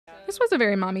This was a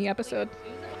very mommy episode.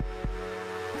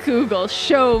 Google,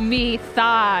 show me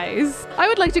thighs. I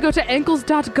would like to go to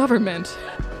ankles.government.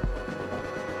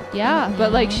 Yeah,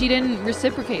 but like she didn't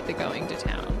reciprocate the going to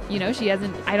town. You know, she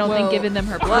hasn't, I don't think, given them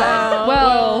her blood.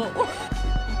 Well,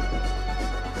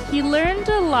 he learned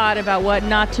a lot about what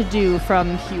not to do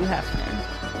from Hugh Hefner.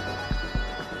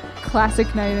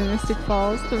 classic night in Mystic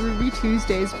Falls. The Ruby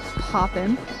Tuesdays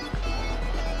poppin'.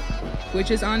 Which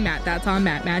is on Matt. That's on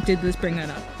Matt. Matt did this, bring that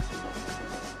up.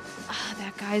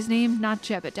 That guy's name, not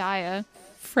Jebediah.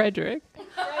 Frederick.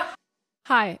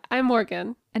 Hi, I'm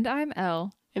Morgan. And I'm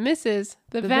Elle. And this is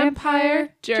The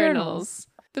Vampire Journals.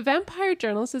 The Vampire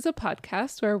Journals is a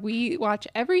podcast where we watch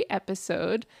every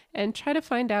episode and try to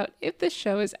find out if the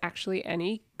show is actually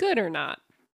any good or not.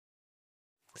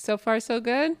 So far, so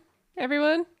good,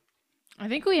 everyone? I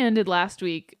think we ended last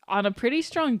week on a pretty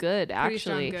strong good,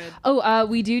 actually. Pretty strong good. Oh,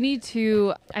 we do need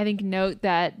to, I think, note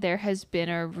that there has been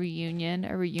a reunion,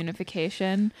 a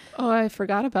reunification. Oh, I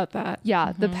forgot about that.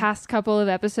 Yeah, the past couple of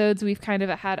episodes, we've kind of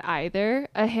had either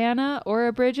a Hannah or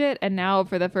a Bridget, and now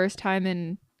for the first time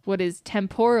in what is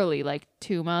temporally like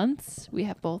 2 months, we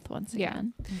have both once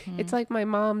again. It's like my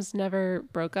moms never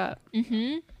broke up.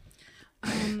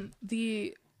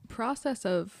 The process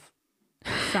of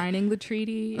signing the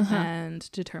treaty and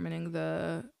determining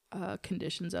the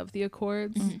conditions of the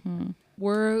accords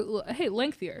were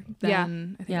lengthier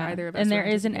than I think either of us. And there were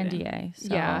is an anticipating. NDA.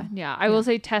 So. Yeah. I will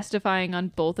say testifying on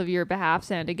both of your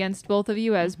behalfs and against both of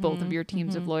you as both of your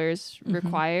teams of lawyers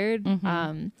required.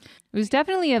 It was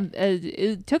definitely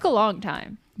it took a long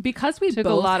time. Because we Took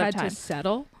both a lot of had time. to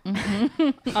settle,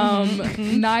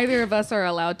 neither of us are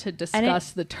allowed to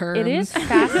discuss the terms. It is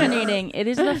fascinating. It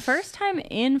is the first time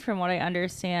in, from what I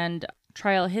understand,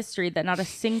 trial history that not a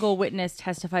single witness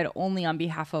testified only on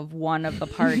behalf of one of the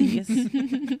parties.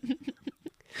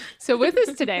 So with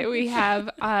us today, we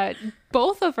have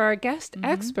both of our guest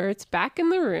experts back in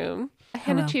the room.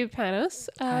 Hannah Chiapanos,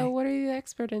 what are you the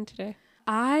expert in today?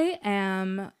 I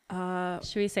am.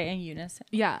 Should we say in unison?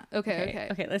 Yeah. Okay.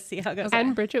 Okay, let's see how it goes.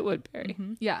 And Bridget Woodbury.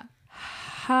 Yeah.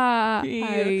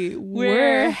 Hi,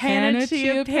 we're Hannah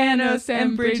Chiapanos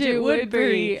and Bridget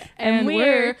Woodbury, and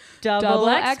we're double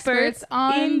experts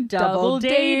on double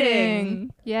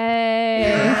dating.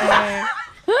 Yay.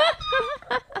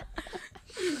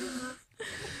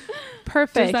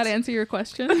 Perfect. Does that answer your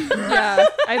question? Yeah.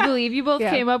 I believe you both Yeah.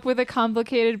 came up with a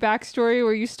complicated backstory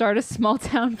where you start a small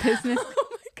town business.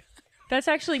 That's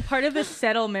actually part of the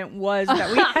settlement was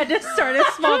that we had to start a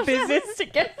small business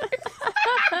together.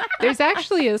 There's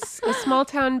actually a small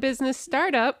town business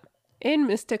startup in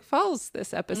Mystic Falls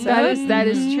this episode. That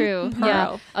is true.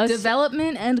 Yeah. A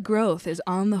Development and growth is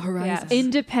on the horizon.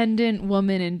 independent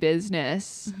woman in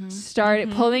business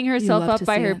started pulling herself love up to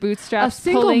by see her it. bootstraps. A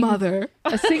single pulling- mother.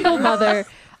 A single mother.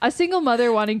 A single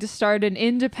mother wanting to start an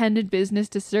independent business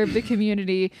to serve the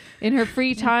community in her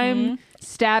free time,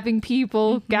 stabbing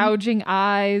people, gouging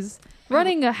eyes,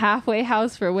 running a halfway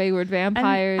house for wayward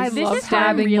vampires, This is how I'm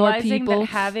stabbing more realizing people. that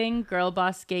having Girl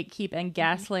Boss, Gatekeep, and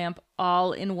Gaslamp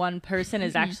all in one person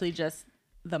is actually just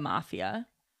the mafia.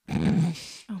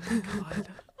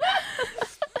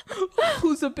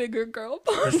 Who's a bigger girl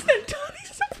boss than Tony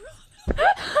Soprano?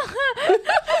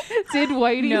 Did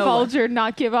Whitey No. Bulger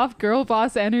not give off girl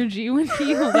boss energy when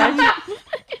he left?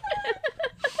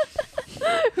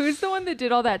 Who's the one that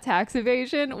did all that tax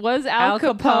evasion? Was Al Al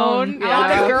Capone. Capone. Yeah.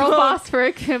 Yeah. The girl boss for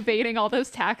evading all those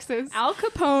taxes. Al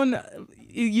Capone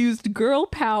used girl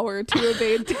power to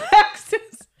evade taxes.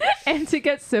 And to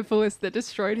get syphilis that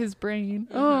destroyed his brain.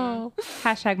 Oh,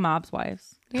 Hashtag mobs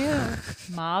wives. yeah.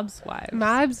 Mobs wives.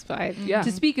 Mob's vibe. Yeah.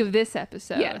 To speak of this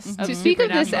episode. Yes. of To speak of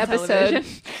this Supernatural episode,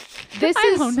 television. this I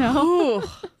is don't know.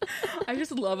 I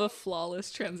just love a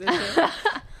flawless transition.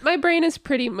 my brain is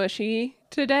pretty mushy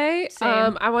today.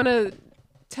 Same. I want to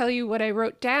tell you what I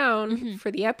wrote down for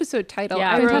the episode title.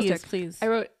 Yeah, I wrote, please. I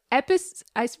wrote Ep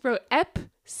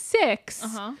 6.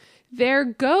 There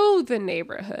go the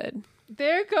neighborhood.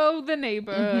 There go the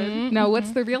neighborhood. Now,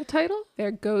 what's the real title?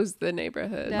 There goes the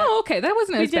neighborhood. Oh, okay. That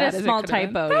wasn't We as did bad a as it small could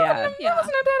have been. typo, That yeah.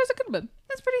 wasn't as bad as it could have been.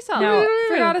 That's pretty solid. No.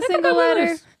 Forgot a They single forgot letter.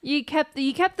 letters. You kept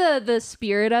the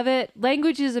spirit of it.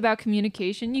 Language is about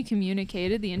communication. You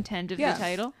communicated the intent of Yeah. the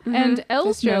title. And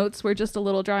Elle's That's true. notes were just a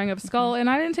little drawing of a skull, and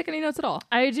I didn't take any notes at all.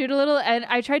 I did a little, and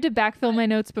I tried to backfill my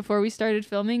notes before we started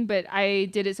filming, but I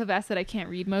did it so fast that I can't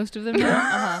read most of them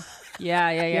now.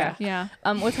 Yeah. Yeah.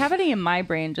 What's happening in my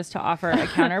brain, just to offer a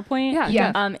counterpoint,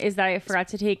 Yeah. is that I forgot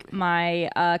to take my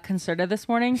concerta this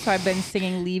morning, so I've been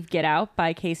singing "Leave Get Out"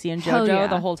 by Casey and Hell JoJo yeah.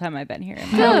 the whole time I've been here.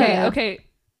 Hell yeah. Okay.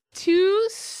 To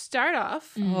start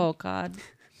off, Oh God.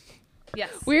 Yes.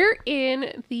 We're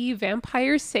in the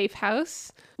vampire safe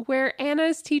house where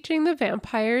Anna's teaching the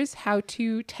vampires how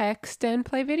to text and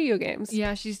play video games.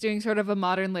 Yeah, she's doing sort of a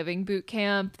modern living boot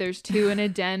camp. There's 2 in a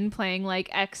den playing like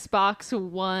Xbox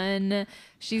One.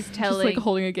 She's telling Just like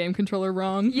holding a game controller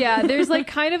wrong. Yeah, there's like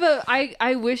kind of a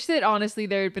I wish that honestly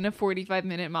there had been a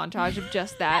 45-minute montage of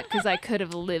just that because I could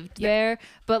have lived there.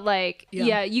 But like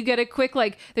yeah, you get a quick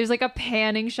like there's like a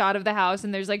panning shot of the house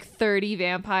and there's like 30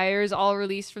 vampires all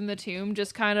released from the tomb,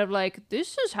 just kind of like,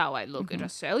 this is how I look at a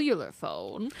cellular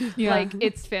phone. Yeah. Like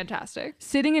it's fantastic.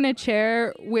 Sitting in a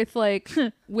chair with like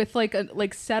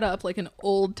set up like an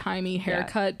old timey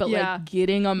haircut, but Yeah. like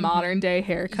getting a modern day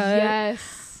haircut.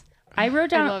 Yes. I wrote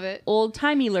down love it. old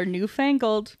timey or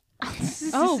newfangled.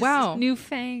 Oh wow.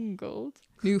 Newfangled.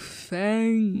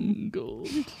 Newfangled.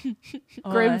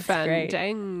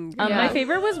 Grimfandang. My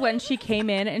favorite was when she came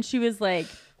in and she was like,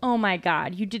 oh my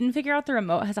God, you didn't figure out the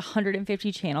remote has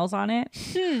 150 channels on it?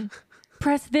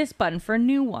 Press this button for a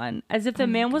new one. As if the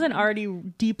man wasn't already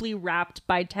deeply wrapped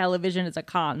by television as a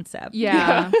concept.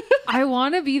 Yeah. I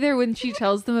want to be there when she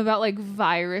tells them about like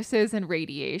viruses and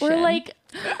radiation. Or like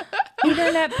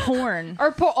internet porn.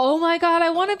 Or oh my God, I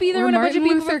want to be there Or when a bunch of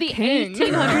Martin people from the Luther King.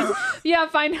 1800s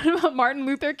find out about Martin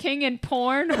Luther King and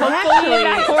porn.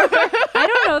 I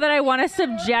don't know that I want to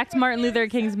subject Martin Luther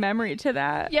King's memory to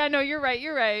that. Yeah, no, you're right.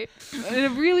 In a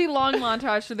really long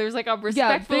montage, so there's like a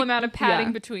respectful amount of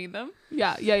padding between them.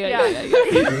 Yeah. Yeah.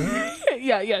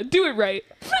 Do it right.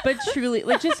 But truly,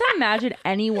 like, just imagine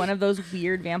any one of those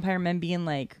weird vampire men being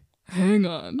like, Hang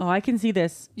on. oh, I can see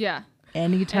this Yeah.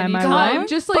 anytime I Anytime. want.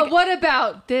 Just like But what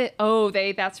about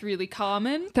that's really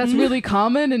common. that's really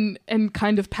common and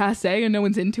kind of passe and no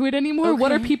one's into it anymore.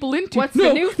 What are people into? What's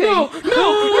the new thing?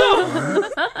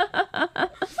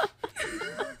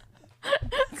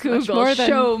 Google, more than-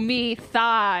 show me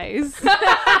thighs.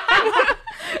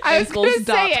 I was going to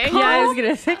say Ankles.com. Yeah, I was going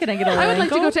to say, can I get a I would like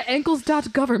to go ankle? to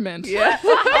ankles.government. Yeah.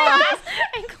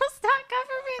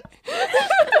 Ankles.government.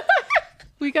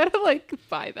 We got to like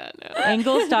buy that now.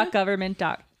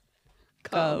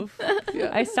 Angles.government.gov. Yeah.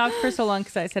 I stopped for so long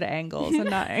because I said angles and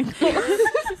not angles.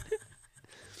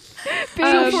 Babe,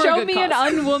 for a show good me cause.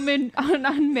 an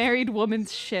unmarried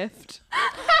woman's shift.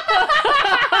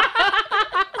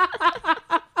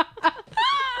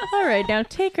 All right, now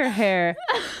take her hair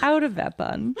out of that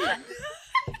bun.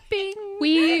 Bing.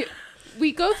 We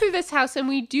go through this house and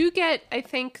we do get, I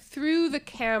think, through the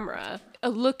camera, a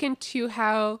look into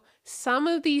how some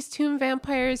of these tomb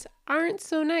vampires aren't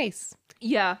so nice.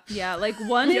 Yeah. Like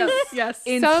one is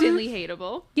instantly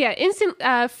hateable.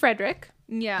 Yeah, Frederick,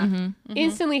 Yeah.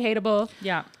 instantly hateable.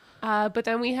 Yeah. But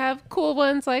then we have cool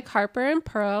ones like Harper and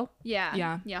Pearl.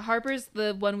 Yeah. Harper's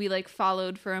the one we like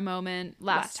followed for a moment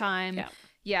last time. yeah.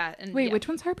 Yeah. And Wait, yeah. which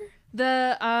one's Harper?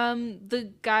 The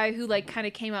guy who like kind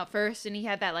of came out first and he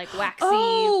had that like waxy.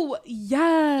 Oh,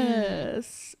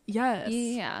 yes. Yes.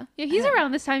 Yeah. He's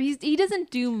around this time. He doesn't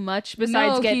do much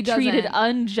besides No, he get treated doesn't.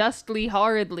 unjustly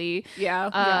horridly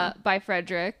Yeah. by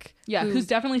Frederick. Yeah, who- who's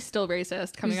definitely still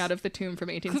racist coming out of the tomb from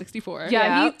 1864.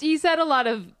 Yeah, he said a lot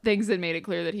of things that made it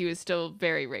clear that he was still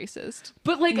very racist.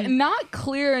 But like not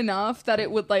clear enough that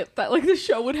it would like the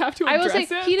show would have to I will address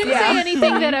say it. he didn't say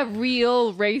anything that a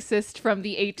real racist from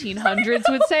the 1800s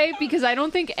would say, because I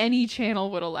don't think any channel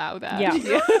would allow that.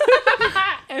 Yeah.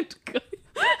 And good.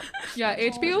 Yeah,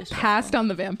 HBO passed on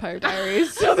the Vampire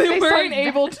Diaries, so they weren't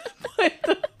able to put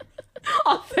the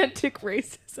authentic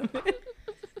racism in.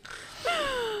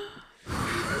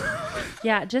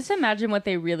 Yeah, just imagine what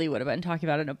they really would have been talking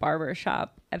about in a barber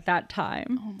shop at that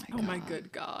time. Oh my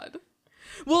good God.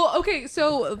 Well, okay,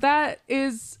 so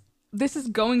this is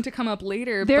going to come up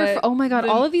later. But oh my God,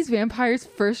 all of these vampires'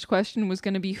 first question was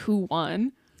going to be who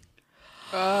won.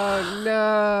 Oh,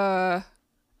 no.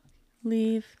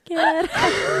 Leave, get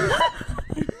I'm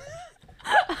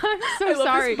so I love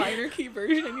sorry. this minor key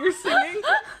version you're singing.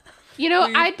 You know,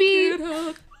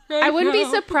 I wouldn't be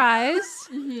surprised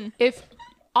if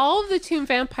all of the tomb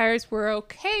vampires were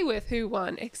okay with who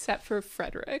won except for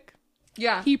Frederick.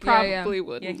 Yeah, He probably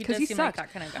wouldn't. Yeah, he 'Cause does he seem sucked.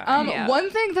 like that kind of guy. Yeah. One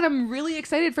thing that I'm really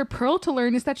excited for Pearl to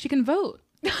learn is that she can vote.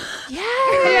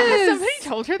 Has somebody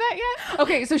told her that yet?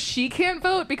 Okay, so she can't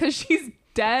vote because she's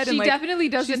dead. She and, like, definitely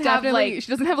doesn't she's have definitely- like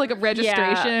she doesn't have like a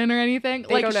registration or anything.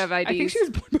 They don't have I think IDs. she was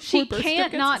born before she birth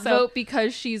can't certificates, not so- vote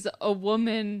because she's a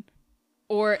woman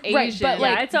or Asian. Right, but, yeah,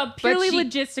 like, it's a purely she-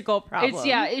 logistical problem.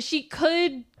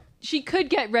 She could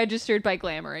get registered by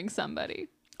glamoring somebody.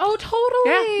 Oh,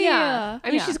 totally. Yeah.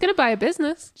 I mean, she's going to buy a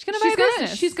business. She's gonna buy a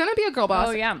business. She's gonna be a girl boss.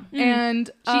 Oh, yeah. And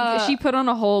She put on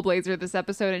a whole blazer this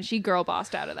episode, and she girl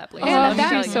bossed out of that blazer. Oh, Let me that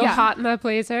tell was you. so hot in that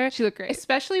blazer. She looked great.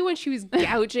 Especially when she was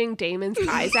gouging Damon's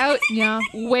eyes out Yeah.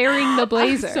 wearing the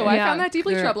blazer. so I Yeah. found that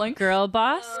deeply troubling. Girl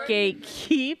boss,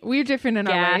 gatekeep, We're different in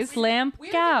our ways. gas lamp,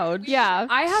 gouge. Yeah.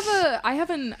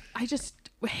 I just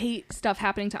hate stuff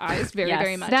happening to eyes very, Yes.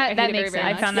 very much. That- I hate that it makes very, very sense.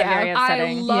 I much. found that very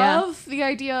upsetting. I love the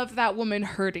idea of that woman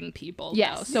hurting people.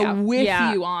 Yes. though. So Yeah. with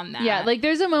Yeah. you on that. Yeah, like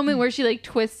there's a moment where she like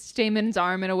twists Damon's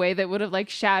arm in a way that would have like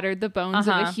shattered the bones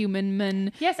of a human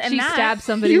man. Yes, and she that- stabs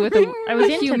somebody with a I was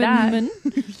into human that. man.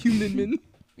 human man.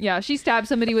 Yeah, she stabs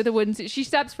somebody with a wooden. She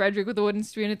stabs Frederick with a wooden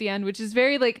spoon at the end, which is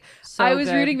very like. So I was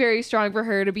good. rooting very strong for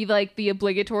her to be like the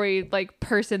obligatory like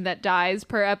person that dies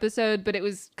per episode, but it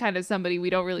was kind of somebody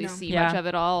we don't really see Yeah. much of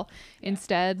at all.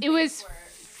 Instead, it was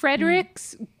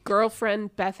Frederick's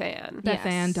girlfriend, Beth Ann. Beth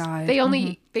Ann died. They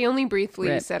only briefly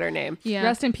Rip. said her name. yeah.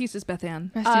 Rest in pieces, Beth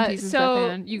Ann. Rest in peace, so-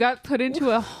 Beth Ann. You got put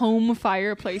into a home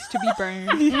fireplace to be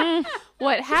burned.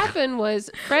 What happened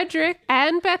was Frederick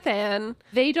and Beth Ann,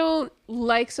 they don't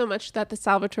like so much that the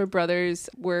Salvatore brothers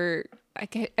were. I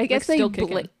guess they still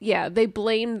kicking. they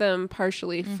blamed them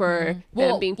partially for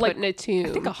Well, them being put like, in a tomb. I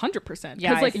think 100%.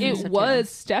 Yeah, Because I like think it so, too. was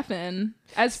Stefan.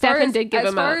 As Stefan far as, did give as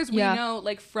him far up. as we Yeah. know,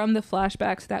 like from the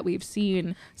flashbacks that we've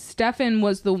seen, Stefan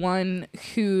was the one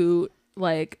who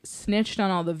like snitched on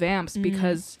all the vamps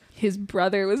because his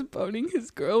brother was boning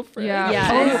his girlfriend. Yeah. Yeah,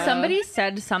 Oh, and yeah. somebody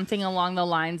said something along the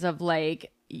lines of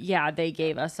like, yeah, they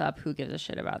gave us up. Who gives a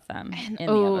shit about them in the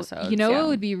episodes? You know yeah. what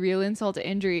would be real insult to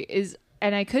injury is,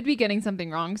 and I could be getting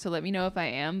something wrong, so let me know if I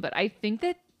am, but I think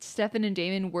that Stefan and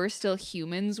Damon were still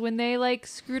humans when they like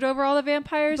screwed over all the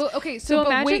vampires. But, okay, So so but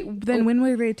imagine- wait, then when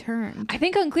were they turned? I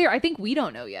think unclear. I think we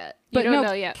don't know yet. You don't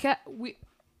know yet.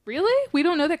 Really? We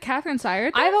don't know that Catherine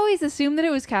sired them? I've always assumed that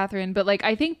it was Catherine, but like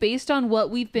I think based on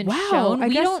what we've been Wow, shown, I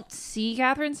we guess don't see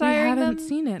Catherine siring haven't them.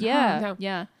 seen it, huh? Yeah, No.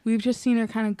 yeah, We've just seen her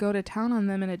kind of go to town on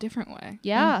them in a different way.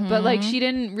 yeah. But like she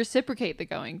didn't reciprocate the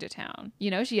going to town.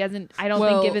 You know, she hasn't. I don't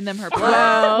Well, think given them her.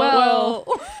 well,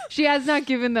 She has not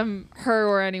given them her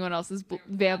or anyone else's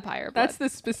vampire blood. That's the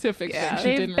specific Yeah. thing. She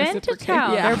They've didn't been to reciprocate.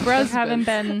 town. Yeah. Their bros haven't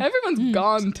been. Everyone's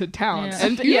gone to town. Yeah.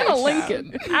 And Yeah, even a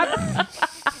Lincoln.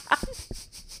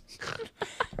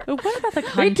 But what about the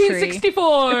country?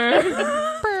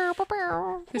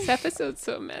 1864. This episode's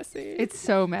so messy. It's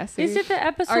so messy. Is it the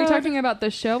episode? Are you talking about the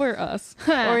show or us?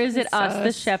 or is it us, the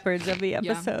us. shepherds of the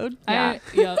episode? Yeah.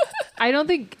 Yeah. I don't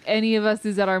think any of us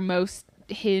is at our most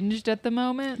hinged at the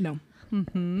moment. No.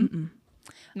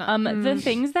 The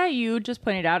things that you just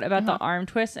pointed out about the arm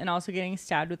twist and also getting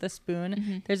stabbed with a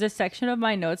spoon, there's a section of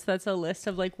my notes that's a list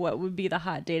of like what would be the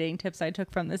hot dating tips I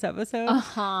took from this episode.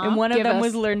 And one of Give them us.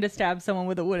 was learn to stab someone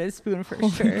with a wooden spoon for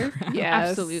sure. Yes.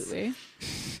 Absolutely.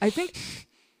 I think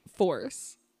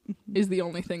force is the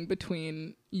only thing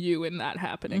between you and that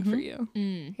happening for you.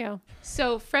 Yeah.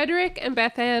 So Frederick and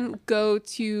Beth Ann go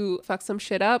to fuck some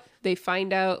shit up. They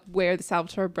find out where the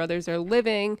Salvatore brothers are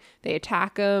living. They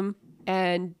attack them.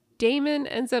 And Damon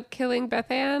ends up killing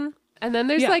Beth Ann. And then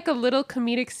there's like a little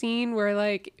comedic scene where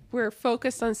like we're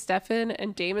focused on Stefan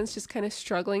and Damon's just kind of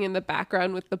struggling in the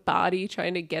background with the body,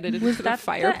 trying to get it into the That's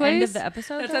fireplace. the end of the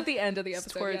episode. That's though? at the end of the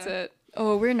episode. towards it.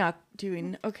 Oh, we're not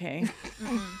doing okay.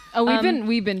 Oh,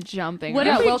 we've been jumping. What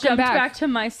Yeah, if we welcome jumped back. back to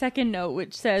my second note,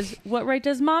 which says, "What right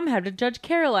does mom have to judge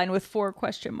Caroline?" with 4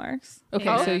 question marks. Okay,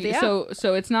 Oh, so yeah.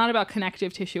 so it's not about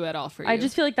connective tissue at all for you. I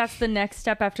just feel like that's the next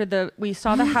step after we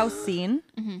saw the house scene.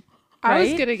 I was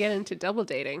Right? gonna get into double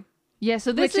dating, Yeah,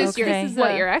 so this which is is your, okay. this is what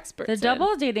a- you're experts The in.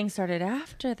 double dating started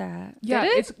after that. yeah,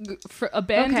 Did it? it's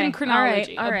abandoned Okay,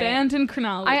 chronology. all right. Abandoned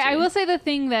chronology. I will say the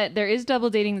thing that there is double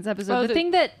dating in this episode. Oh,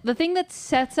 the thing that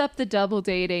sets up the double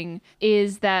dating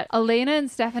is that Elena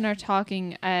and Stefan are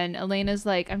talking, and Elena's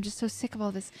like, "I'm just so sick of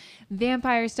all this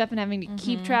vampire stuff and having to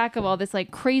keep track of all this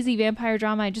like crazy vampire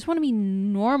drama. I just want to be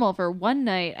normal for one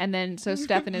night." And then so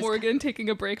Stefan is Morgan taking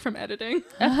a break from editing.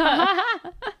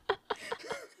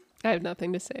 I have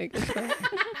nothing to say against that.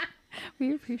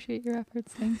 we appreciate your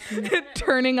efforts. Thank you.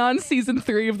 Turning on season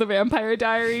 3 of the Vampire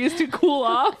Diaries to cool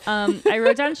off. I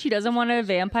wrote down she doesn't want a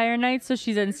vampire night, so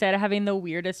she's instead having the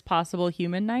weirdest possible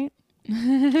human night.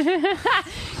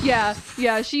 Yeah,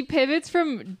 she pivots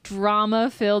from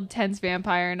drama-filled tense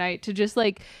vampire night to just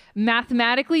like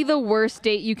mathematically the worst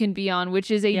date you can be on, which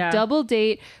is a double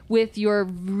date with your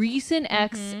recent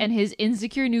ex and his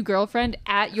insecure new girlfriend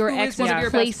at your Who is ex's one of your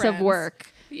best place of friends.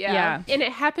 work. Yeah. And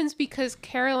it happens because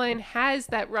Caroline has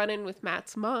that run-in with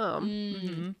Matt's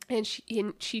mom, and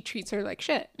she treats her like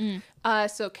shit.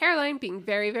 So Caroline, being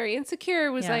very, very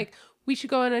insecure, was Yeah. like, we should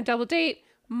go on a double date.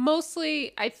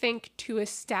 Mostly, I think, to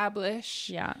establish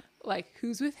Yeah. like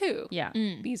who's with who. Yeah.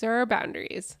 These are our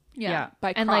boundaries Yeah.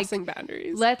 by And crossing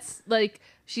boundaries. let's like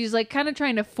she's like kind of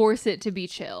trying to force it to be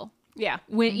chill. Yeah.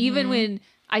 When even when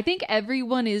I think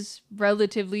everyone is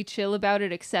relatively chill about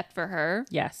it except for her.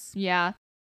 Yes. Yeah.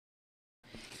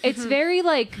 It's very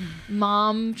like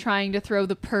mom trying to throw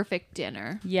the perfect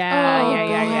dinner. Yeah. Oh,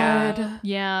 yeah.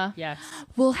 Yeah. Yes.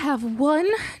 We'll have one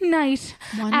night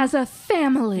as a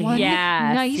family. One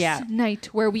Yes, nice yeah. night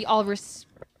where we all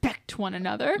respect one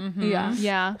another. Yeah.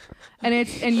 Yeah.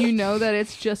 And you know that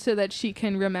it's just so that she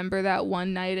can remember that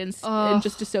one night and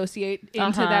just dissociate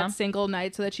into that single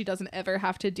night so that she doesn't ever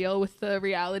have to deal with the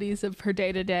realities of her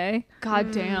day to day.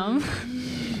 God damn.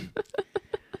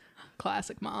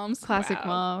 Classic moms. Classic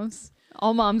moms.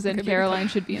 All moms and Caroline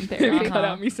should be in Maybe therapy. cut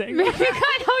out me saying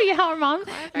that. Oh yeah, our mom.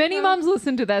 Many moms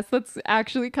listen to this. Let's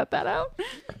actually cut that out.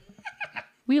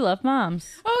 We love moms.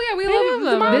 Oh yeah, we love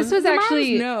love them. moms. This was The moms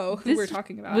actually- know who this we're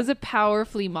talking about. It was a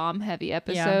powerfully mom heavy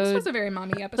episode. This was a very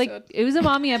mommy episode. Like it was a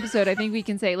mommy episode. I think we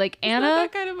can say like Anna,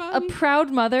 that kind of a mommy. proud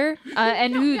mother,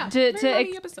 and who very to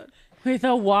mommy episode. With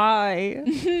a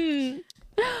Y.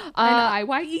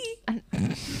 IYE.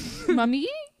 mummy,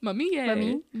 Mummy, yeah.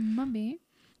 mummy.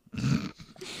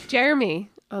 Jeremy,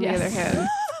 on the other hand.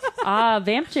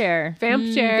 Vamp chair.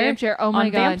 Vamp chair. Vamp chair. Oh my on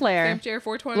god. Vamp Player. Vamp Chair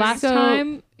 420. Last So-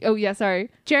 time. Oh yeah,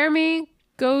 sorry. Jeremy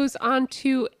goes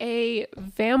onto a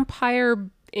vampire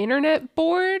internet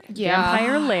board.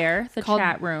 Vampire Lair, the Called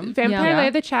chat room. Vampire Yeah.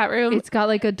 Lair, the chat room. It's got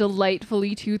like a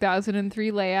delightfully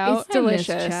 2003 layout. It's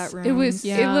delicious. chat It was. rooms. It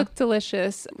Yeah. looked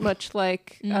delicious, much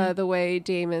like the way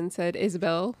Damon said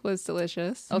Isabel was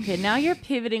delicious. Okay, now you're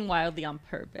pivoting wildly on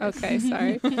purpose. Okay,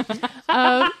 sorry.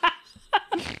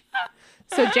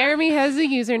 So Jeremy has a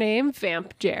username,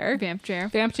 VampJer. Vamp chair.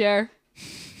 Vamp Chair.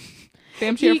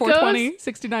 Vamp Chair He 420,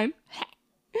 69.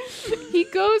 He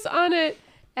goes on it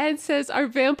and says, "Are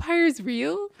vampires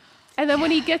real?" And then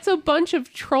when he gets a bunch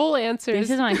of troll answers, This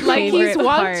is my like he's favorite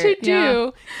wont part. to do, Yeah.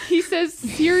 he says,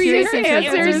 "Serious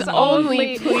answers answers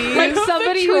only, please." Like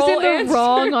somebody who's in the troll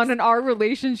wrong on an our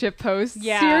relationship post.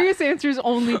 Yeah. Serious answers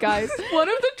only, guys. One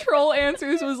of the troll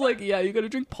answers was like, yeah, you gotta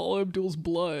drink Paula Abdul's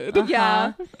blood.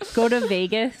 Yeah. Go to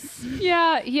Vegas.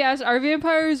 Yeah, he asked, are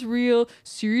vampires real?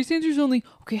 Serious answers only.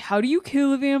 Okay, how do you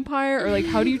kill a vampire? Or like,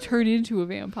 how do you turn into a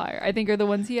vampire? I think are the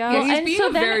ones he asked. Yeah, he's and being so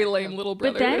a then- very lame little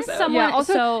brother. But then so. someone, Yeah,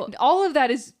 also, so all of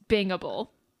that is bangable.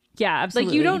 yeah, absolutely.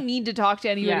 Like, you don't need to talk to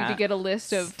anybody Yeah. to get a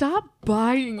list of Stop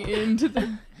buying into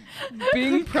the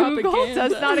Bing Google propaganda.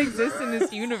 does not exist in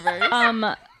this universe.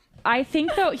 I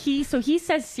think though he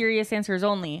says serious answers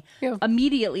only. Yeah.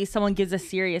 Immediately someone gives a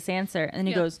serious answer and then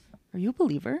he goes, "Are you a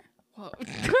believer?" Are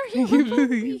you a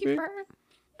believer?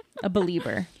 A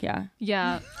believer. Yeah.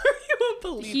 Yeah. you a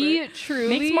believer? He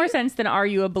truly Makes more sense than "Are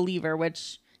you a believer?"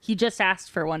 which he just asked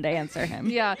for one to answer him.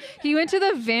 Yeah. He went to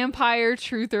the Vampire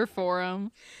Truther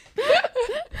forum.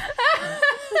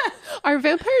 Are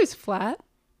vampires flat?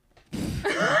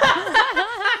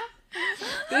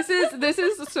 This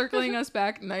is circling us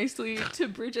back nicely to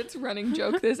Bridget's running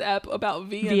joke this ep about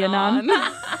Vietnam.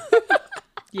 Vietnam.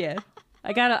 Yeah.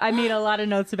 I made a lot of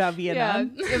notes about Yeah.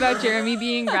 Vietnam. About Jeremy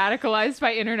being radicalized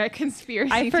by internet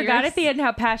conspiracy I forgot theorists. at the end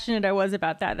how passionate I was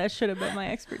about that. That should have been my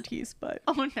expertise, but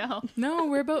Oh no. No,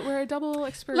 we're a double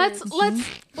expert. Let's and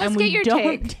get we your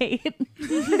don't take. date.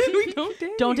 we don't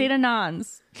date. Don't date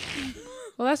anons.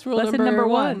 Well, that's rule Lesson number number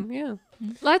one. Yeah.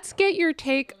 Let's get your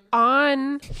take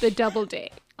on the double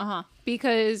date. Uh-huh.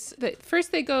 Because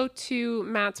first they go to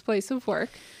Matt's place of work.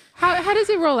 How does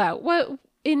it roll out? What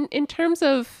in terms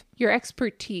of your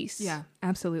expertise? Yeah,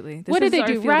 absolutely. What did they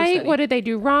do right? What did they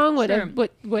do wrong? Sure.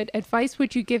 What advice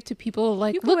would you give to people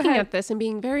like You go looking ahead. at this and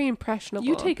being very impressionable?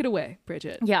 You take it away,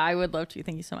 Bridget. Yeah, I would love to.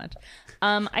 Thank you so much.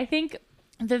 I think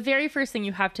the very first thing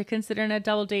you have to consider in a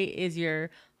double date is your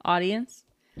audience.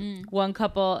 One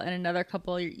couple and another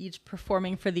couple, you're each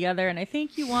performing for the other, and I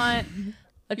think you want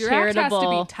a Your act has charitable,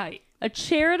 to be tight. a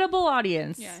charitable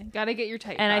audience. Yeah, gotta get your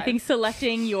type. And I vibe. think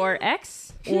selecting your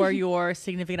ex or your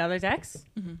significant other's ex,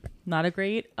 not a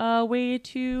great way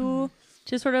to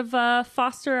sort of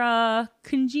foster a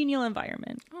congenial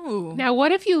environment. Oh, Now,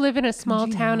 what if you live in a small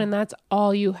town and that's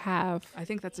all you have? I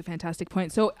think that's a fantastic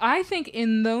point. So I think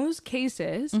in those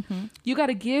cases, you got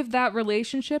to give that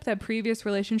relationship, that previous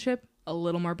relationship, a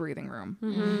little more breathing room.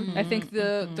 I think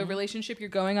the relationship you're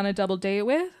going on a double date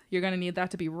with, you're going to need that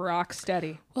to be rock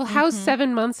steady. Well, how's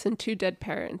 7 months and 2 dead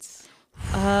parents?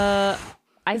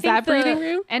 I Is think that breathing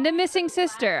room? and a missing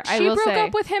sister. I She will broke say.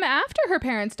 up with him after her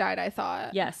parents died, I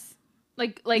thought. Yes.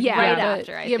 Right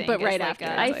after. I think, but right is after.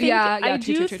 I think I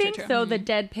do think though the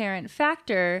dead parent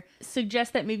factor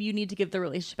suggests that maybe you need to give the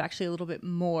relationship actually a little bit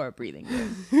more breathing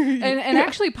room. and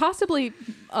actually possibly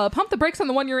pump the brakes on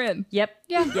the one you're in. Yep.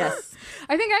 Yeah. Yes.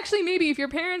 I think actually maybe if your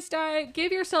parents die,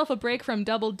 give yourself a break from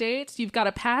double dates. You've got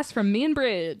a pass from me and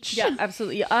Bridge. Yeah,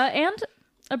 absolutely. And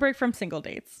a break from single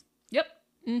dates. Yep.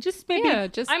 Just maybe. Yeah,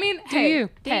 just I mean, do hey, you.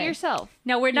 Date yourself.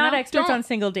 Now we're not know, experts don't- on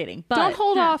single dating, but don't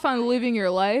hold off on living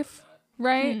your life,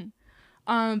 right?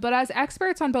 But as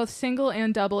experts on both single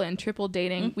and double and triple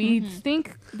dating, we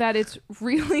think that it's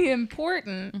really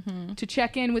important to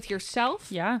check in with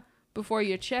yourself Yeah. before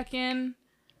you check in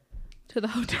to the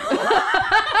hotel.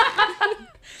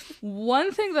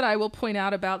 One thing that I will point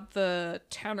out about the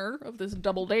tenor of this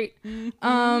double date,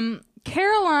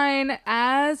 Caroline,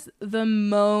 as the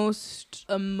most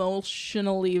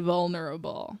emotionally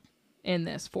vulnerable in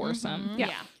this foursome,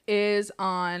 is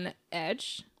on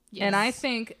edge. Yes. And I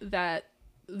think that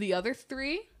the other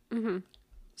three,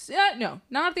 no,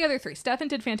 not the other three. Stefan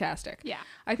did fantastic. Yeah.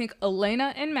 I think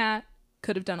Elena and Matt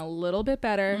could have done a little bit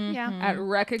better Yeah. at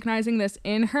recognizing this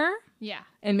in her Yeah.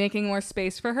 and making more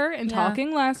space for her and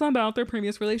talking less about their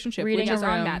previous relationship, Reading which is a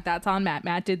on room. Matt. That's on Matt.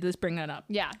 Matt did this, bring that up.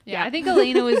 Yeah. I think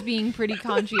Elena was being pretty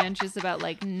conscientious about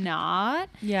not.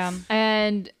 Yeah.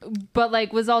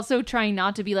 But was also trying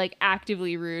not to be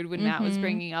actively rude when Matt was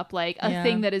bringing up a Yeah.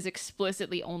 thing that is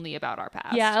explicitly only about our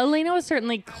past. Yeah, Elena was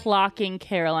certainly clocking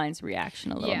Caroline's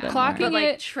reaction a little bit. Clocking more. But,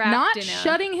 it, trapped not in a-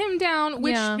 shutting him down,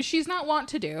 which Yeah. she's not want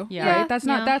to do. Yeah. Right? That's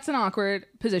an awkward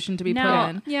position to be Now-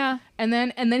 put in. Yeah. And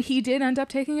then he did end up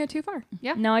taking it too far.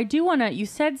 Yeah. Now I do want to. You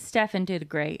said Stefan did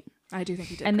great, I do think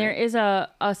he did. and great. there is a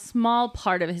small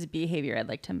part of his behavior I'd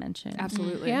like to mention.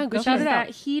 absolutely. Yeah, go Which for is it. that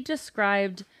he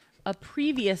described a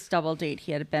previous double date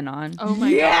he had been on Oh my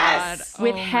Yes! god.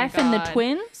 with Oh my Hef and the God.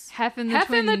 twins. Hef and the Hef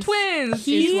twins. and the twins.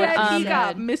 He He said said- he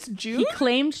got Miss June. He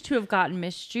claimed to have gotten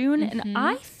Miss June, and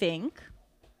I think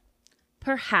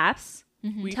perhaps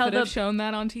We tell could have the- shown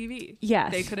that on TV.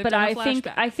 yes, They could have but done a I think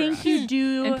flashback I for think us. you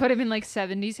do And put him in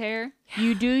 70s hair.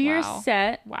 you do your Wow.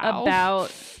 set Wow.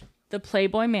 about the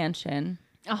Playboy Mansion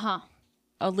Uh-huh.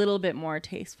 a little bit more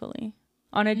tastefully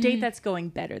on a date that's going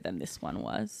better than this one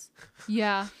was.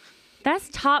 Yeah. That's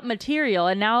top material,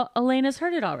 and now Elena's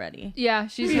heard it already. Yeah,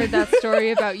 she's heard that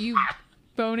story about you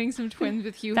boning some twins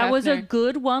with Hugh That was a Hefner.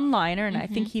 good one-liner, and I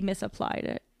think he misapplied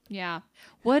it. Yeah.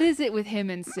 What is it with him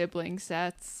and sibling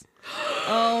sets?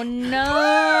 Oh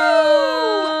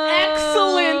no!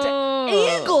 Excellent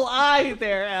eagle eye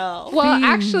there, Elle. Well, Themes.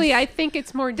 actually, I think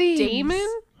it's more Themes. Damon.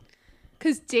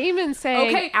 Because Damon's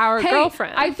saying Okay, our hey,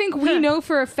 girlfriend. I think we know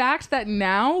for a fact that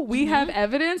now we have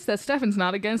evidence that Stefan's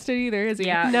not against it either, is he?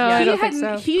 Yeah, No, yeah. I He don't think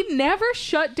had so. he never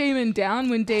shut Damon down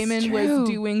when Damon was true.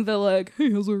 doing the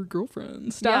hey, how's our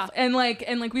girlfriend stuff, and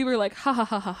we were like, ha ha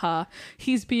ha ha ha,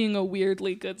 he's being a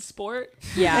weirdly good sport.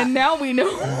 Yeah. And now we know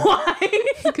why.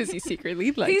 Because he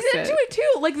secretly likes He's into it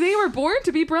too. Like they were born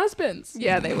to be husbands.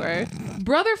 Yeah, they were.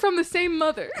 Brother from the same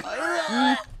mother.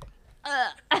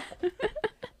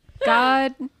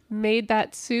 God made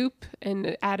that soup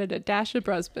and added a dash of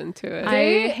brusband to it.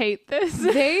 I hate this.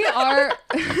 They are,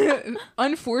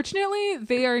 unfortunately,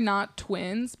 they are not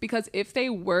twins because if they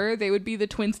were, they would be the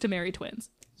twins to marry twins.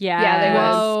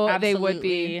 Yeah, they was. would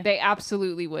be. Absolutely. They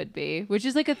absolutely would be. Which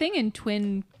is a thing in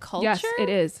twin culture. Yes, it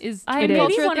is. Is I twin maybe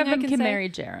culture a one of thing I them can say? marry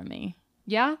Jeremy.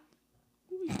 Yeah.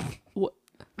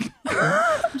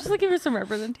 I'm just looking for some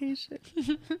representation.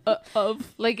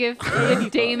 Of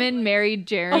if Damon married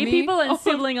Jeremy. Gay people and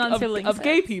sibling on sibling of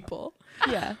gay sex. people.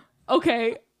 Yeah.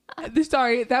 Okay.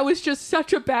 Sorry, that was just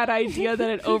such a bad idea that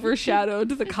it overshadowed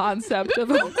the concept of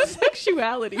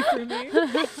homosexuality for me.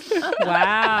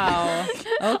 Wow.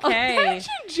 Okay. Imagine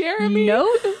Jeremy.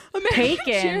 Note Imagine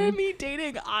taken. Jeremy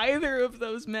dating either of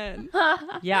those men.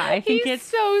 Yeah, I think He's it's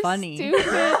so funny.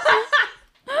 stupid.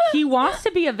 He wants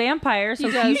to be a vampire, so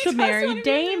He he, does. should He marry does wanna be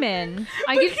Damon.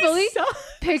 I But can fully he's so-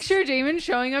 picture Damon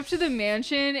showing up to the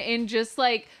mansion in just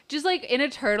in a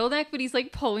turtleneck, but he's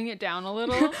pulling it down a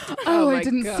little. Oh, my I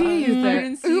didn't God. see you I there.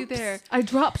 didn't see you Oops, there. I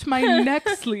dropped my neck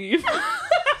sleeve.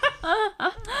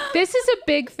 This is a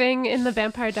big thing in the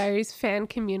Vampire Diaries fan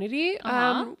community.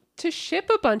 To ship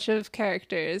a bunch of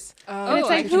characters. And it's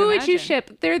I like, can who would you imagine.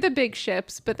 ship? They're the big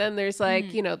ships, but then there's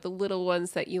the little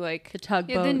ones that you like. The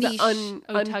tugboat, Yeah, the the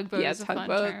niche. Tugboat is a fun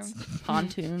tugboats. term.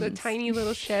 pontoons. The tiny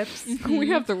little ships. We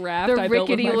have the raft. The I built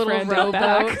with rickety my little friend out rowboat.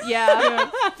 back.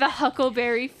 Yeah. The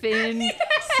Huckleberry Finn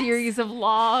series of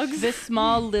logs. This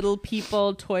small little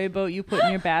people toy boat you put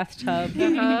in your bathtub.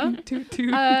 Uh-huh. Toot,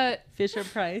 toot. Fisher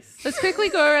Price. Let's quickly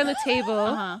go around the table.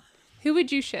 Uh-huh. Who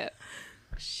would you ship?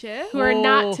 Shit. who are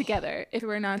not together. If Who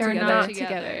are not they're together. not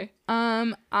Together.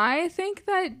 together. I think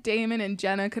that Damon and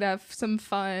Jenna could have some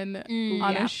fun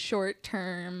on Yeah. a short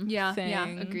term Yeah, thing. yeah,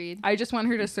 agreed. I just want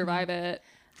her to survive it.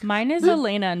 Mine is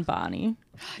Elena and Bonnie.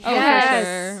 Oh,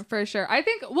 Yes. for sure. I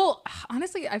think, well,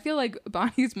 honestly, I feel like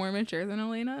Bonnie's more mature than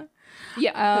Elena.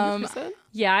 Yeah, 100%.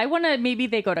 Yeah, I want to. Maybe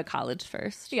they go to college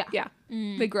first. Yeah. Yeah.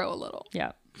 They grow a little.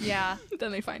 Yeah. Yeah.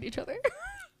 Then they find each other.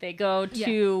 They go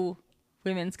to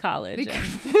women's college.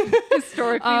 and-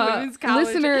 Historically women's college.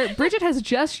 Listener, Bridget has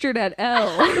gestured at Elle.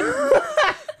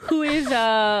 who is Who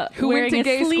went wearing to a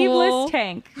gay sleeveless school.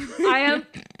 tank. I am.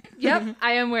 Yep,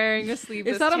 I am wearing a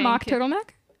sleeveless. Is that a tank. mock turtleneck?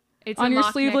 It's on a your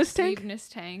mock sleeveless neck tank? Sleeveless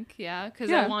tank, yeah, because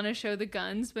Yeah. I want to show the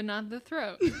guns, but not the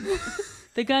throat.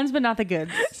 The guns, but not the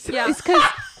goods. Yeah, It's because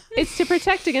it's to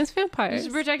protect against vampires.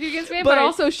 just protect you against vampires, But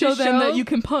also show To them that you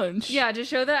can punch. Yeah, to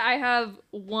show that I have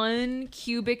 1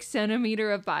 cubic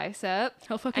centimeter of bicep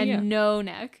Hell fucking and yeah. no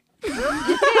neck.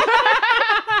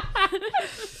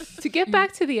 To get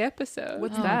back to the episode.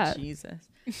 What's Oh, that? Jesus.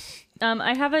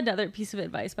 I have another piece of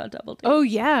advice about double dates. Oh,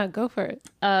 yeah. Go for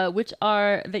it. Which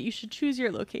are that you should choose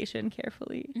your location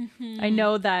carefully. I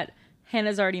know that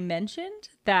Hannah's already mentioned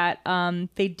that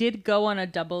they did go on a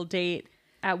double date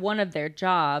at one of their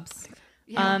jobs.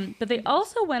 But they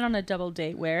also went on a double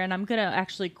date where, and I'm going to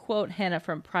actually quote Hannah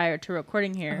from prior to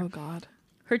recording here, Oh, God.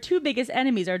 her 2 biggest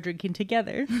enemies are drinking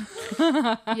together.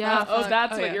 Yeah. Oh,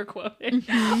 that's what yeah. you're quoting.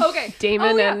 Okay.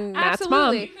 Damon Oh, yeah, and Matt's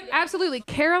absolutely. Absolutely.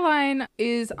 Caroline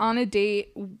is on a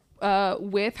date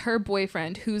with her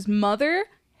boyfriend whose mother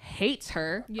hates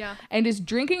her Yeah. and is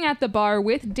drinking at the bar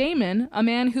with Damon, a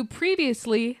man who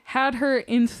previously had her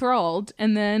enthralled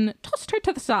and then tossed her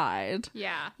to the side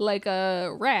Yeah. like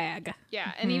a rag.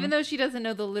 Yeah, and even though she doesn't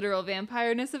know the literal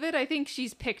vampireness of it, I think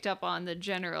she's picked up on the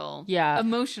general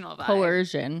emotional vibe.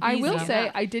 Coercion. I will Easy say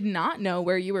enough. I did not know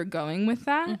where you were going with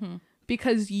that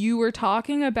because you were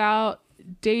talking about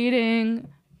dating,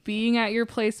 being at your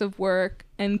place of work,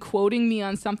 and quoting me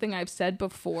on something I've said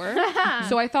before.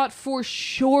 So I thought for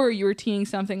sure you were teeing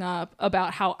something up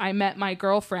about how I met my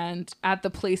girlfriend at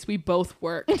the place we both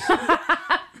worked.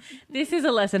 This is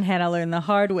a lesson Hannah learned the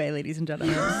hard way, ladies and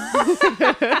gentlemen.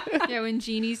 Yeah, when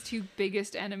Jeannie's 2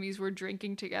 biggest enemies were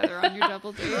drinking together on your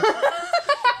double date.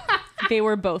 They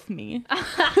were both me.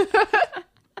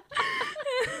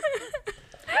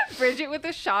 Bridget with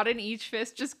a shot in each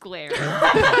fist just glaring.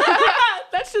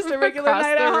 That's just a regular Across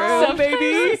night the out, room. so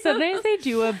baby. Sometimes they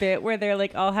do a bit where they're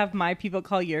like, I'll have my people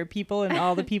call your people and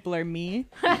all the people are me.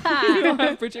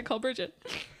 Bridget, call Bridget.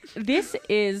 This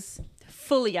is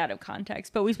fully out of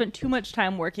context, but we spent too much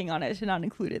time working on it to not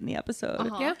include it in the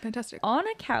episode. Yeah, fantastic. On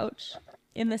a couch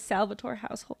in the Salvatore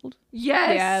household,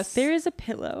 Yes. there is a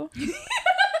pillow.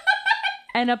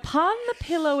 And upon the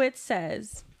pillow it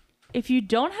says, if you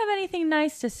don't have anything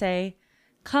nice to say,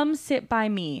 come sit by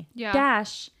me. Yeah.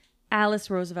 Dash Alice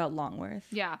Roosevelt Longworth.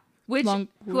 Yeah. Which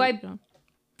who I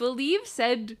believe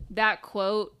said that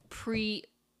quote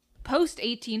post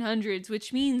 1800s,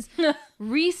 which means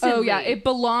recently. Oh yeah, it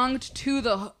belonged to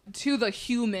the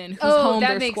human whose home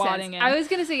they're squatting in. I was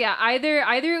gonna say either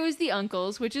it was the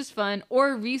uncles, which is fun,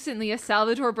 or recently a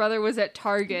Salvatore brother was at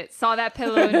Target, saw that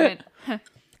pillow and went,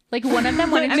 Like one of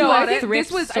them went into no, a I think thrift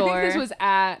this was. store. I think this was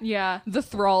at yeah. the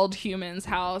thralled human's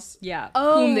house, Yeah.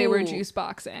 whom they were Oh. juice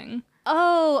boxing.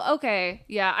 Oh, okay.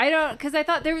 Yeah, I don't, because I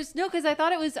thought there was because I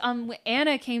thought it was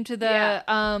Anna came to the Yeah.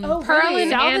 Pearl right.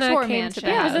 and Anna Salvatore came to mansion. the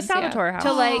Yeah, it was house, a Salvatore house.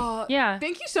 To like Oh, Yeah.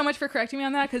 Thank you so much for correcting me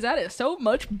on that because that is so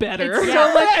much better. It's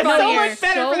so much so funnier. much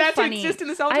better So for that funny. to exist in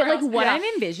the Salvatore like house. what Yeah. I'm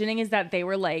envisioning is that they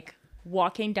were like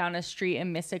walking down a street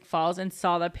in Mystic Falls and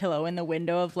saw the pillow in the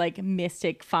window of like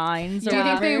Mystic Finds. Do you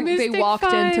think they Mystic walked in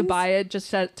to finds. buy it just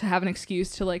to have an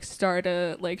excuse to like start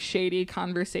a like shady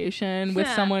conversation with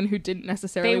Yeah. someone who didn't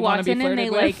necessarily They want to walked be in and flirted they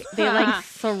with? like they like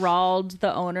thralled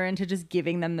the owner into just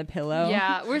giving them the pillow.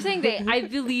 Yeah, we're saying I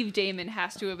believe Damon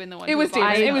has to have been the one. It who was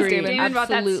bought Damon. It was agree. Damon. Damon bought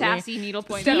that Absolutely. sassy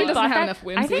needlepoint. Stephanie pillow. doesn't have that- enough I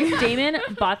whimsy. think Damon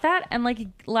bought that and like he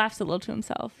laughed a little to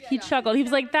himself. He chuckled. He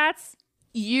was like, "That's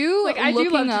You Like I do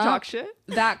looking love to up talk shit.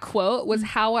 that quote was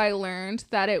how I learned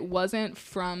that it wasn't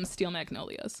from Steel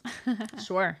Magnolias.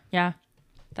 sure, yeah."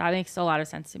 That makes a lot of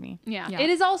sense to me. Yeah. Yeah. It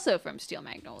is also from Steel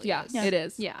Magnolias. Yes, it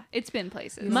is. Yeah, it's been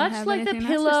places. Much have like the anything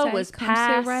else to pillow say, was come sit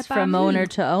passed right by from me. owner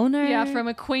to owner. Yeah, from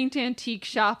a quaint antique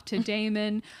shop to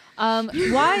Damon.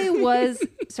 Why was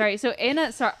sorry? So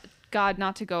Anna, sorry, God,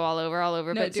 not to go all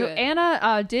over, No, but do so it.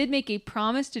 Anna did make a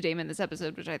promise to Damon this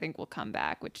episode, which I think will come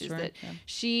back, which is Sure, that yeah.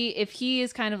 if he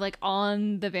is kind of like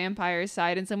on the vampire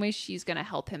side in some way, she's gonna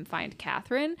help him find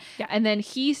Catherine. Yeah. And then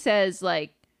he says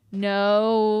like,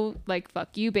 no, like,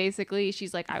 fuck you, basically.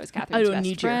 She's like, I was Catherine's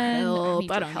best friend. I don't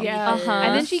need Yeah. your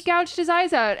And then she gouged his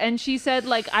eyes out, and she said,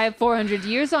 like, I have 400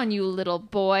 years on you, little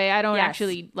boy. I don't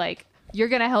actually, like, you're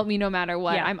gonna help me no matter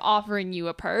what. Yeah. I'm offering you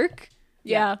a perk.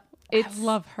 Yeah. It's I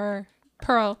love her.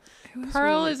 Pearl.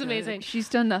 Pearl really is good. amazing. she's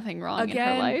done nothing wrong in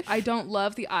her life. I don't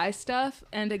love the eye stuff,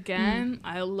 and again,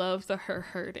 I love her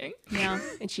hurting. Yeah.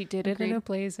 And she did it in Agreed. a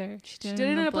blazer. She She did it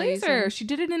in a blazer. She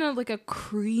did it in a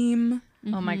cream.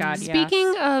 Oh my God. Yeah.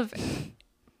 Speaking of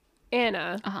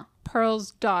Anna, Uh-huh.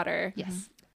 Pearl's daughter, Yes.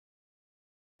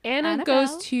 Anna Annabelle.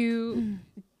 goes to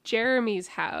Jeremy's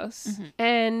house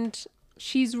and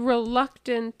she's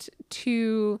reluctant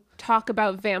to talk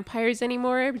about vampires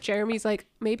anymore. Jeremy's like,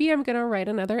 maybe I'm going to write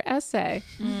another essay.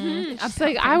 She's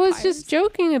like, I was just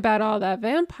joking about all that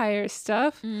vampire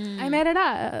stuff. I made it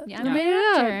up. Yeah. I made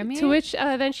it up. Jeremy. To which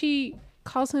then she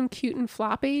calls him cute and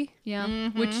floppy. Yeah.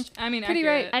 Which I mean, Pretty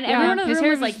accurate. right. And Yeah. everyone in the His room hair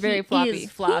was was like, very he floppy.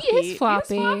 is floppy. He is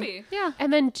floppy. Floppy. Yeah.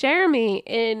 And then Jeremy,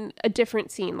 in a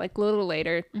different scene, like a little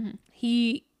later,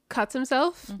 he cuts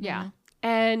himself Yeah.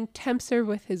 and tempts her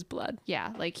with his blood.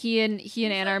 Yeah. Like he and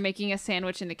Anna are making a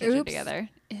sandwich in the kitchen Oops. together.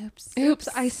 Oops,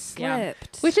 I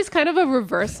slipped. Which is kind of a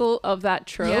reversal of that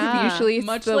trope. Yeah. Usually it's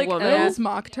Much the like woman. Elle's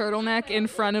mock turtleneck in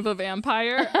front of a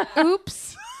vampire.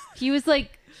 Oops. He was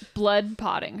like blood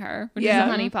potting her, which is Yeah. a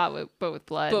honey pot but with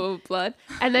blood. But with blood.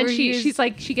 And then Where she's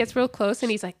like, she gets real close and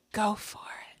he's like, go for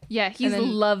it. Yeah, he's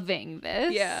then- loving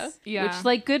this. Yeah. Yeah. Which,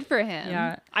 like, good for him.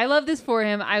 Yeah. I love this for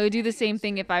him. I would do the same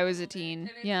thing if I was a teen.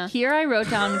 Yeah. Here I wrote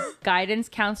down guidance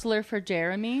counselor for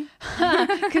Jeremy.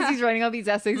 Because he's writing all these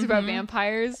essays about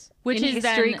vampires. Which in is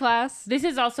history then- class. This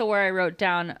is also where I wrote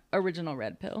down original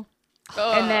red pill.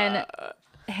 And then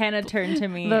Hannah turned to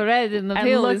me The red in the and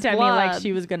pill looked is at blood. me like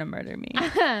she was going to murder me.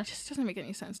 It just doesn't make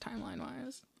any sense timeline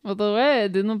wise. Well, the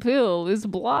red in the pill is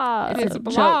blood. It's a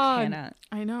blood. joke, Hannah.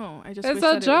 I know. I just It's wish a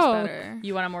that it was joke. better.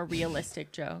 You want a more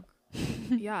realistic joke?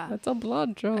 Yeah. That's a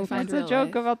blood joke. find It's a real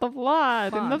joke life about the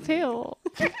blood in the fun. pill.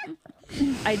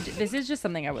 This is just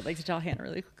something I would like to tell Hannah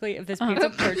really quickly. If this paints a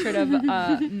portrait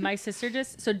of my sister,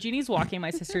 so Jeannie's walking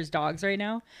my sister's dogs right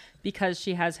now because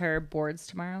she has her boards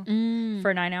tomorrow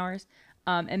for 9 hours.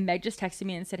 And Meg just texted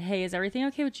me and said, "Hey, is everything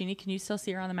okay with Jeannie? Can you still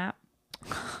see her on the map?"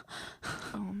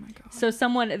 Oh my god. So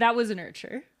that was a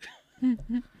nurture.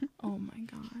 Oh my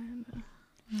god.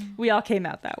 We all came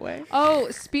out that way. Oh,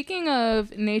 speaking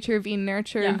of nature v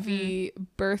nurture v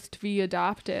birthed v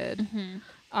adopted.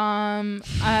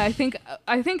 I think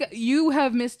you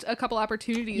have missed a couple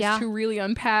opportunities to really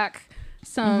unpack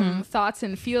some thoughts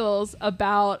and feels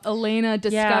about Elena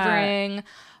discovering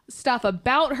stuff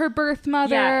about her birth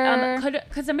mother. Yeah.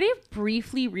 Could somebody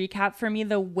briefly recap for me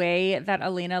the way that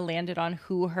Elena landed on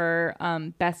who her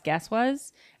best guess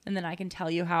was, and then I can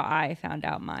tell you how I found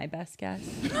out my best guess.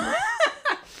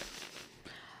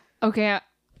 Okay,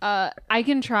 I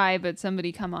can try, but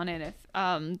somebody come on in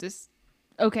if this.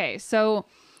 Okay, so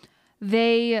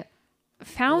they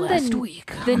found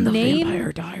the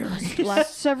name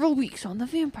last several weeks on the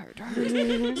Vampire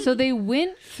Diaries. So they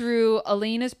went through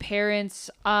Elena's parents'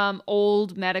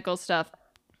 old medical stuff,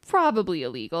 probably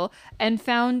illegal, and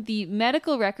found the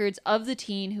medical records of the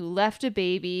teen who left a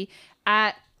baby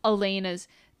at Elena's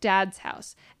dad's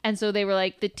house. And so they were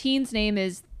like, the teen's name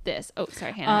is this. Oh,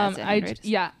 sorry, Hannah. has it handwritten.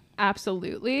 Yeah,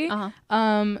 absolutely.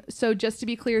 Uh-huh. So just to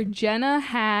be clear, Jenna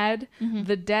had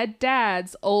the dead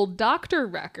dad's old doctor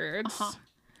records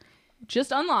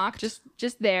just unlocked,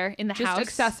 Just there in the just house.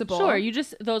 accessible. Sure,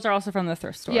 those are also from the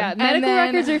thrift store. Yeah, medical then-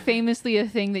 records are famously a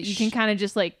thing that you can kind of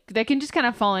just like that can just kind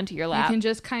of fall into your You lap. can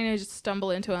just kind of just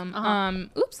stumble into them.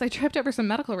 Oops, I tripped over some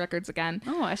medical records again.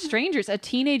 Oh, a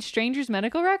teenage stranger's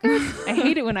medical records? I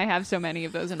hate it when I have so many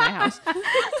of those in my house.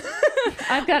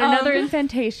 I've got another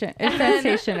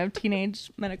infestation of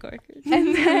teenage medical records.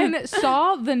 And then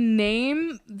saw the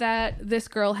name that this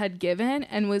girl had given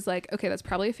and was like, okay, that's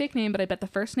probably a fake name, but I bet the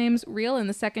first name's real and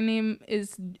the second name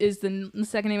is the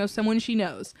second name of someone she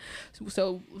knows.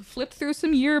 So flipped through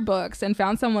some yearbooks and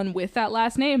found someone with that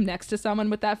last name next to someone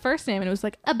with that first name, and it was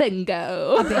like a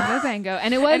bingo. Bingo.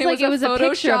 And it was a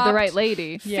picture of the right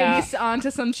lady. Face onto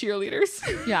some cheerleaders.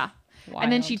 Yeah.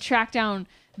 And then Wild. she tracked down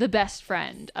the best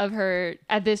friend of her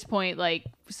at this point, like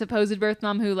supposed birth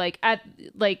mom who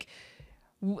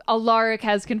Alaric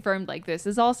has confirmed like this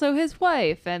is also his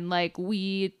wife, and like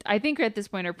I think at this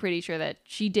point are pretty sure that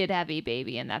she did have a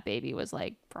baby and that baby was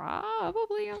like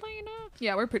probably Elena.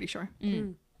 Yeah, we're pretty sure.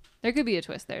 There could be a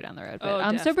twist there down the road.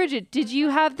 But, Oh, so Bridget, did you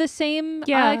have the same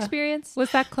Yeah. experience?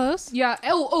 Was that close? Yeah.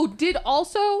 Did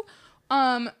also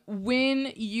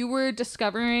When you were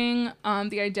discovering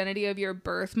the identity of your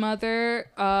birth mother,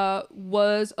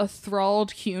 was a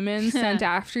thralled human sent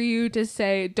after you to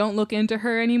say, don't look into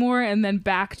her anymore, and then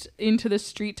backed into the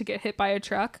street to get hit by a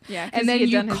truck? Yeah, 'cause and then he had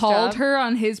you done his called job. her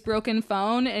on his broken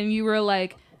phone, and you were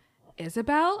like,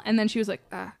 Isabel? And then she was like,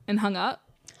 and hung up.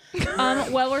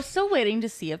 Well, we're still waiting to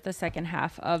see if the second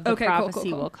half of the Okay, cool, prophecy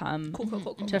cool. will come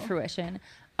Cool. to fruition.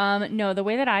 No, the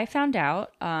way that I found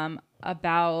out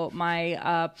about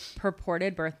my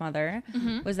purported birth mother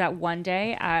was that one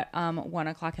day at 1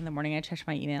 o'clock in the morning, I checked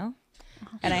my email,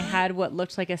 and I had what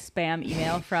looked like a spam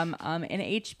email from an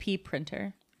HP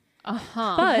printer.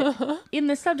 But in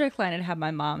the subject line, it had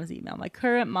my mom's email, my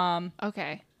current mom,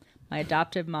 Okay. my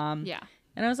adoptive mom. Yeah.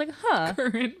 And I was like, huh.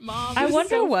 Current mom. I is wonder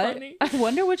so what funny. I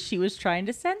wonder what she was trying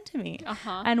to send to me.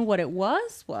 And what it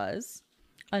was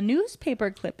a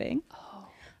newspaper clipping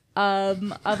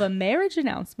of a marriage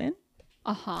announcement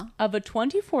of a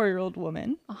 24-year-old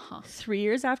woman 3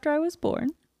 years after I was born.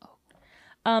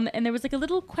 And there was like a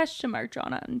little question mark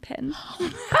drawn on in pen.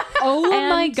 Oh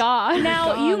my And God.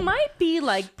 Now you might be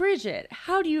like, Bridget,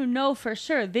 how do you know for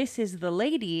sure this is the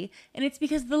lady? And it's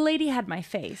because the lady had my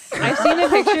face. I've seen a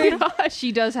picture.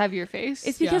 She does have your face.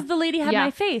 It's because the lady had Yeah.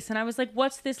 my face, and I was like,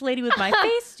 "What's this lady with my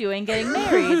face doing getting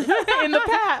married in the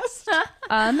past?"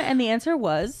 And the answer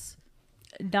was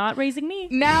not raising me.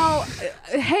 Now,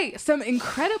 hey, some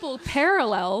incredible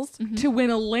parallels to when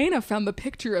Elena found the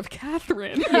picture of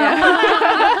Catherine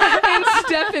in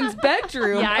Stefan's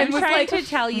bedroom. Yeah, I'm and was trying like, to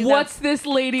tell you what's this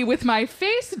lady with my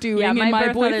face doing Yeah, my in my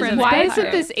birth mother's boyfriend's a Why vampire.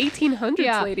 isn't this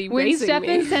 1800s lady when raising Stefan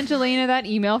me? sent Elena that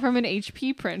email from an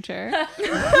HP printer.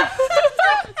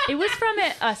 It was from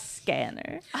a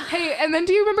scanner. Hey, and then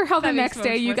do you remember how the That makes next so day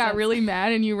much you more got sense. really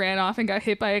mad and you ran off and got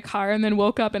hit by a car and then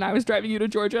woke up and I was driving you to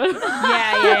Georgia?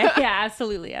 Yeah,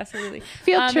 absolutely.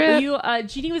 Field trip. You,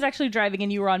 Jeannie was actually driving,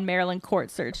 and you were on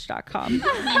MarylandCourtSearch.com.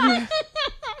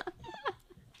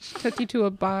 Took you to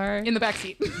a bar. In the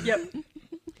backseat. Yep.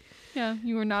 Yeah,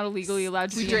 you were not illegally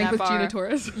allowed to We be drank in that with bar. Gina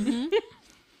Torres.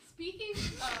 Speaking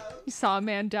of... You saw a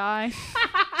man die.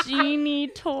 Jeannie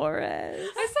Torres.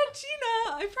 I said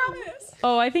Gina, I promise.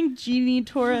 Oh, I think Jeannie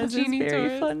Torres Jeannie is very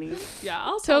Torres. funny. Yeah,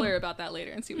 I'll So- tell her about that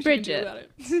later and see what she can do Bridget. about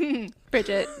it.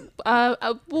 Bridget,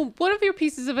 well, one of your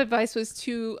pieces of advice was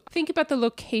to think about the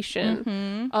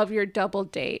location of your double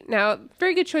date. Now,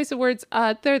 very good choice of words.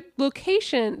 Their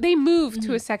location, they moved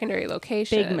to a secondary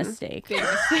location. Big mistake.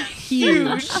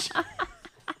 Huge.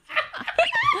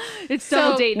 It's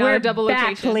double date, not We're a double back,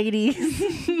 location.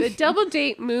 ladies. The double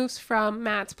date moves from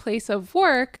Matt's place of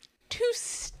work to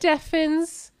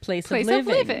Stefan's Place place of of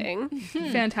living. living.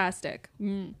 Fantastic.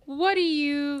 What do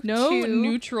you No two-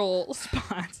 neutral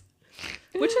spots.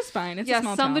 Which is fine. It's a Yeah,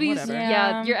 small somebody's town, whatever.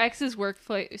 Yeah. your ex's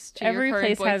workplace to Every your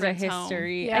current place has a boyfriend's home.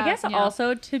 history. Yeah. I guess Yeah.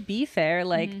 also, to be fair,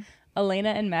 like Elena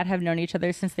and Matt have known each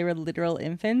other since they were literal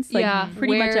infants. Like Yeah.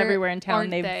 pretty much Where everywhere in town.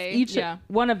 aren't They've they? each Yeah.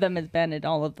 one of them has been in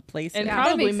all of the places. And Yeah, that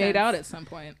probably makes made sense. out at some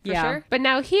point. For Yeah. sure. But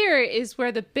now here is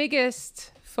where the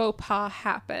biggest faux pas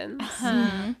happens.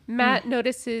 Matt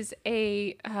notices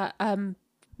a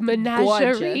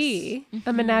menagerie,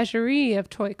 a menagerie of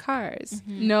toy cars.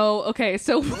 No, okay.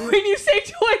 So when you say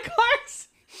toy cars,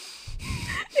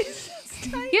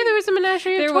 Yeah, there was a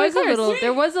menagerie of There toy was cars.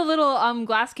 there was a little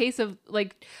glass case of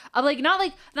not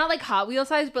like Hot Wheel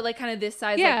size, but like kind of this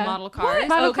size, Yeah. like model cars.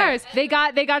 Model cars. They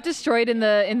got destroyed in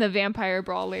the vampire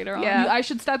brawl later on. Yeah. I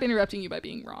should stop interrupting you by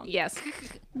being wrong. Yes.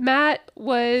 Matt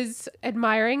was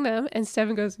admiring them, and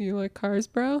Stefan goes, "You like cars,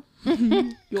 bro?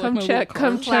 You like Come my check, little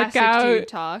come cars? check Classic dude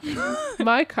out talk.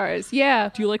 my cars." Yeah,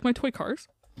 Do you like my toy cars?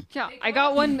 Yeah, I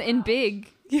got one in big.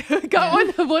 got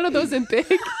one of those in big.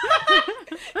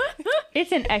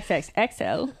 It's an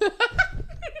XXXL.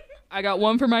 I got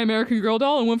one for my American Girl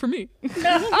doll and one for me.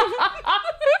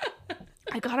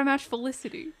 I got to match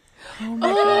Felicity.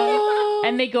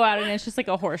 And they go out and it's just like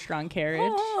a horse-drawn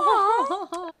carriage.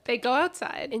 They go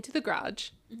outside into the garage,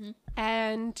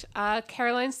 and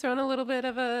Caroline's thrown a little bit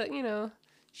of a,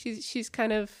 she's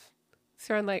kind of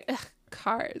thrown like, ugh,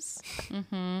 cars.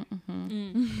 You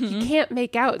can't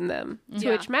make out in them. To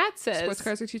Yeah. which Matt says, Sports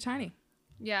cars are too tiny.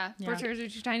 Yeah, sports cars are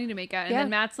too tiny to make out. And Yeah.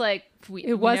 then Matt's like, we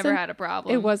It wasn't- never had a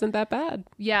problem. "It wasn't that bad."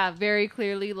 Yeah, very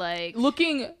clearly like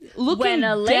Looking When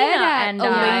Elena dead at and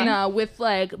I- Elena with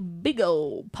like big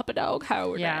old puppy dog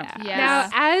howard. Yeah. Yeah. Now,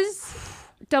 as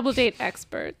double date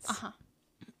experts,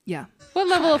 Yeah. what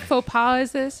level of faux pas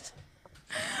is this?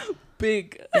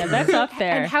 Big. Yeah, that's up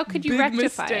there. And how could you Big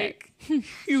rectify mistake.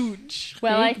 Huge.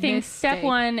 Well, I Big think step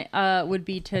mistake. one would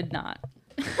be to not.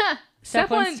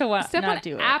 Step one, to step not one,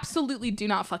 do it. absolutely do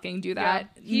not fucking do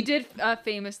that. he did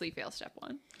famously fail step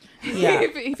one. Yeah.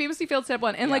 He famously failed step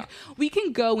 1. And like we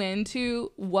can go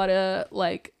into what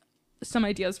some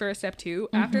ideas for a step 2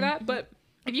 after that, but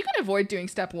if you can avoid doing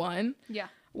step 1,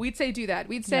 we'd say do that.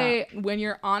 We'd say when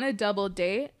you're on a double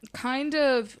date, kind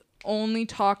of only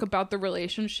talk about the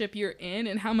relationship you're in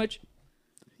and how much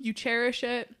you cherish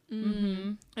it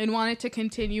and want it to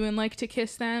continue and like to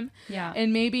kiss them. Yeah.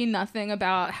 And maybe nothing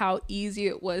about how easy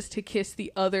it was to kiss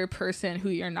the other person who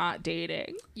you're not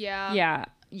dating. Yeah.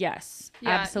 Yes. Yeah,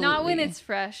 Absolutely. not when it's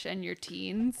fresh and you're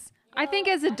teens. I think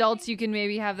as adults you can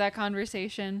maybe have that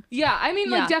conversation. Yeah, I mean,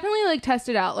 like, definitely, like, test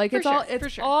it out. Like, it's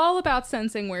all about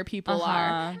sensing where people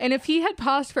are. And if he had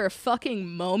paused for a fucking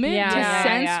moment to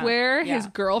sense where his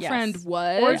girlfriend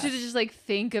was, or to just, like,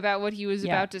 think about what he was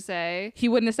about to say, he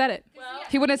wouldn't have said it.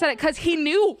 He wouldn't have said it because he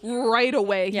knew right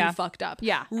away he fucked up.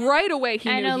 Yeah. Right away he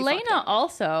knew he fucked up. And Elena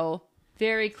also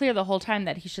very clear the whole time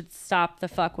that he should stop the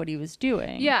fuck what he was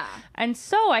doing. Yeah. And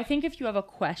so I think if you have a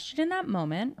question in that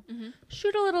moment,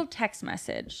 shoot a little text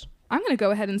message. I'm going to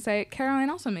go ahead and say Caroline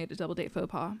also made a double date faux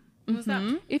pas. What was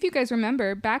that? If you guys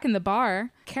remember, back in the bar,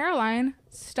 Caroline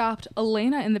stopped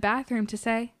Elena in the bathroom to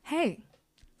say, hey,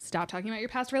 stop talking about your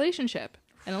past relationship.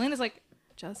 And Elena's like,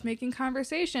 just making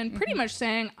conversation, pretty much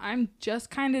saying, I'm just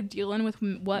kind of dealing with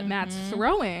what Matt's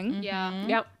throwing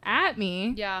at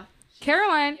me. Yeah.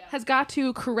 Caroline has got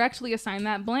to correctly assign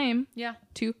that blame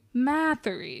to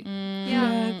Mathery.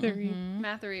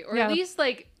 Mathery. Or at least,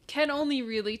 like, can only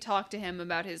really talk to him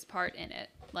about his part in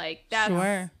it. Like, that's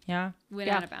went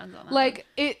out of bounds on that. Like,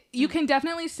 you can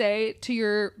definitely say to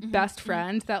your best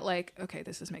friend that, like, okay,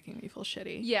 this is making me feel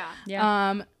shitty.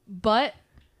 Yeah. But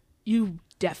you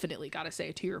definitely got to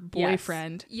say to your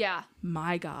boyfriend,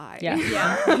 my guy.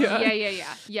 Yeah.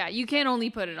 You can't only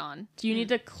put it on. Do you need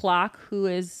to clock who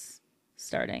is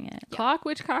starting it? Clock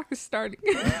which cock is starting.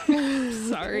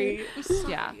 sorry. I'm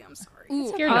sorry.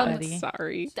 Ooh, I'm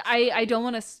sorry. I don't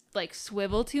want to like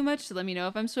swivel too much, so let me know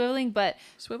if I'm swiveling, but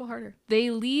Swivel harder.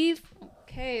 they leave.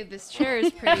 Okay, this chair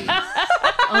is pretty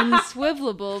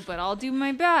unswivelable, but I'll do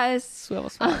my best. Swivel.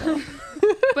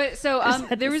 But so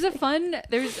there's a fun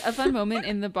moment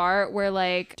in the bar where,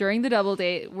 like, during the double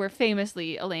date, where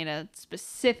famously Elena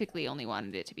specifically only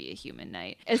wanted it to be a human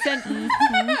night.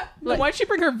 Why'd she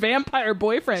bring her vampire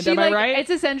boyfriend? Am I right? It's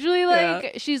essentially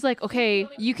like she's like, okay,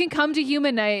 you can come to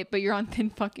human night, but you're on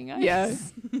thin fucking ice.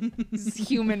 Yes. It's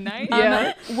human night.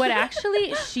 What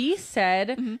actually she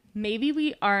said, maybe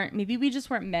we just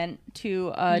weren't meant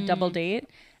to double date.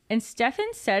 And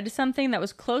Stefan said something that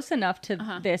was close enough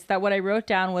to this that what I wrote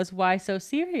down was, why so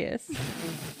serious?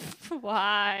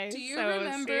 Why? Do you so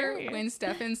remember serious? when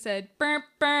Stefan said,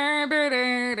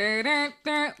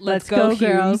 Let's go,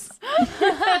 girls.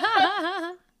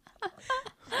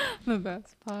 The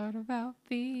best part about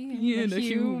being a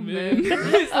human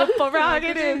is the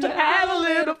prerogative to have a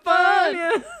little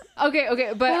fun.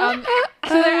 Okay, but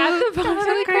so they're at the bar.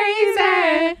 So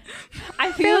crazy.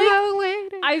 I feel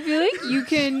like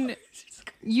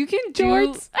you can do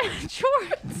jorts.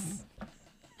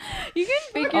 You can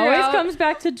figure Always out comes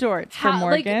back to jorts for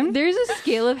Morgan. Like, there's a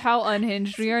scale of how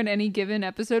unhinged we are in any given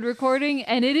episode recording,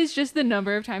 and it is just the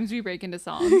number of times we break into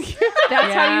songs.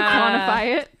 That's how you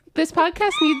quantify it. This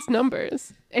podcast needs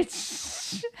numbers.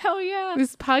 It's hell yeah.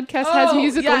 This podcast has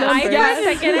musical numbers. I for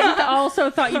a second I also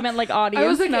thought you meant like audience. I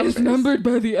was like, numbers. it's numbered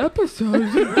by the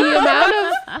episode. The amount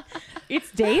of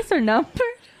it's days or numbered.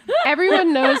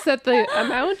 Everyone knows that the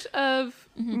amount of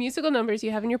musical numbers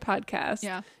you have in your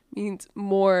podcast means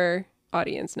more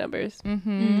audience numbers.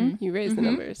 You raise the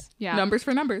numbers. Yeah. Numbers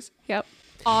for numbers. Yep.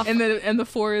 And the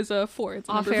 4 is a 4. It's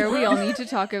off air. We all need to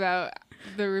talk about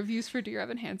the reviews for Dear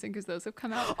Evan Hansen because those have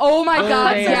come out. Oh my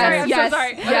god! I'm Yes, so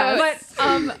sorry. Yes.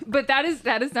 But that is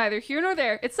neither here nor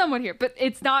there. It's somewhat here, but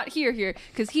it's not here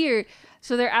because here.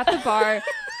 So they're at the bar.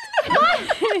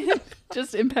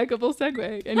 Just impeccable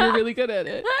segue, and you're really good at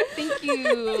it. Thank you.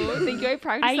 I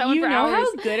practiced that one for hours. You know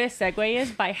how good a segue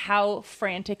is by how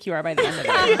frantic you are by the end of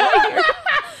it.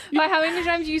 By how many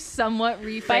times you somewhat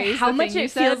rephrase by how the much thing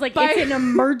it feels like by, it's an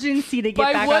emergency to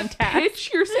get back on task. By what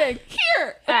pitch you're saying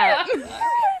here.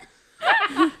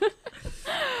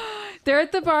 They're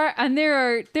at the bar, and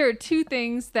there are two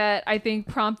things that I think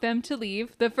prompt them to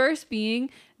leave. The first being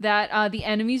that the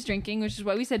enemy's drinking, which is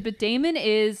what we said, but Damon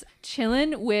is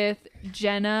chilling with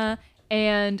Jenna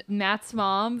and Matt's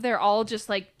mom. They're all just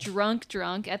like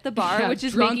drunk at the bar, which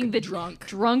is making the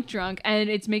drunk, and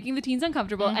it's making the teens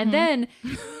uncomfortable. And then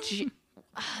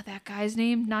that guy's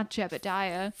name, not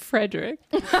Jebediah. Frederick.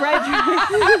 I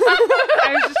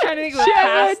was just trying to think of a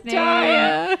past name.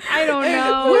 I don't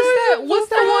know. What's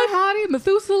that one hottie?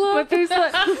 Methuselah?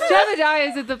 Jebediah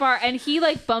is at the bar, and he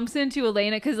like bumps into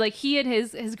Elena because like he and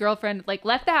his girlfriend like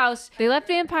left the house. They left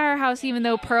Vampire House even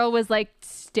though Pearl was like,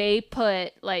 stay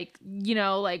put, like, you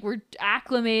know, like we're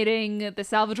acclimating. The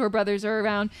Salvatore brothers are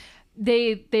around.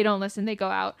 They don't listen. They go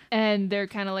out and they're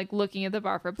kind of like looking at the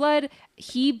bar for blood.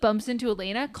 He bumps into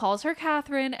Elena, calls her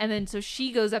Catherine, and then so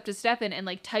she goes up to Stefan and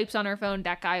like types on her phone,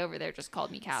 that guy over there just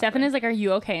called me Catherine. Stefan is like, are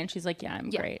you okay? And she's like, yeah, I'm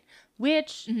great.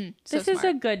 Which this is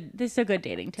a good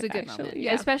dating tip. It's a good actually. moment.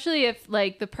 Yeah. Especially if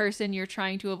like the person you're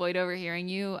trying to avoid overhearing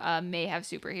you may have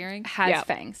super hearing. Has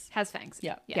fangs.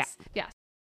 Yeah. Yes. Yeah.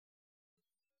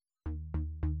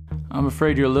 I'm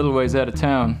afraid you're a little ways out of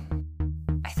town.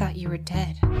 I thought you were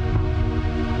dead.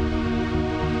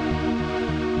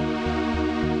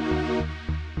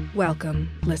 Welcome,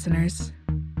 listeners,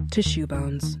 to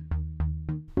Shoebones.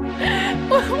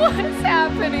 What's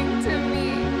happening to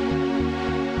me?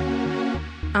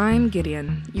 I'm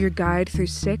Gideon, your guide through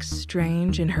 6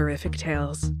 strange and horrific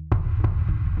tales.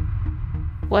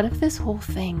 What if this whole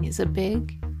thing is a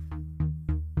big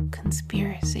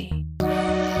conspiracy?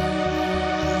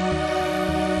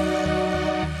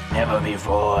 Never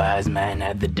before has man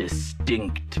had the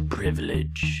distinct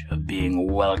privilege of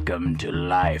being welcomed to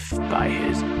life by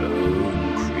his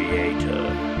own creator.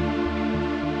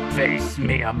 Face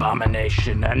me,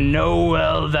 abomination, and know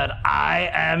well that I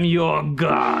am your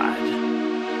god.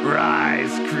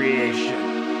 Rise, creation,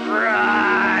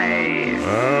 rise!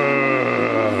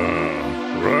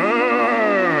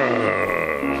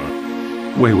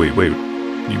 Wait.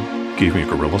 You gave me a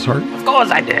gorilla's heart? Of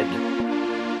course I did.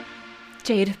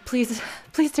 Jade, please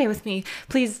stay with me.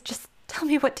 Please just tell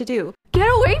me what to do. Get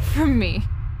away from me.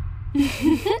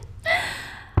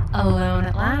 Alone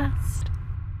at last.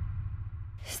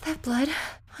 Is that blood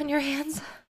on your hands?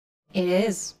 It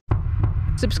is.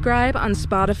 Subscribe on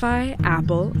Spotify,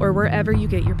 Apple, or wherever you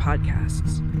get your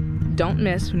podcasts. Don't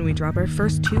miss when we drop our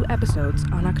first 2 episodes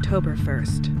on October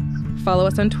 1st. Follow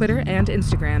us on Twitter and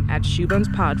Instagram at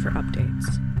ShoebonesPod for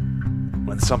updates.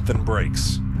 When something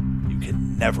breaks, you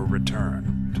can never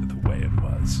return to the way it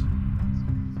was.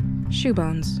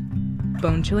 Shoebones.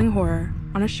 Bone-chilling horror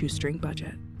on a shoestring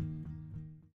budget.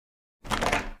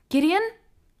 Gideon?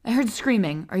 I heard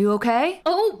screaming. Are you okay?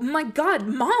 Oh my god,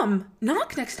 Mom!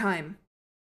 Knock next time!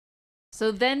 So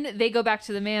then they go back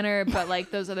to the manor, but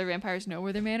like those other vampires know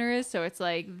where their manor is, so it's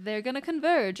like they're gonna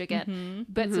converge again.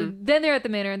 But so then they're at the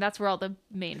manor, and that's where all the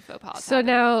main faux pas So happen.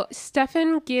 now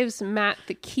Stefan gives Matt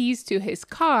the keys to his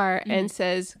car and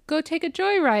says, go take a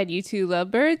joyride, you 2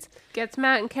 lovebirds. Gets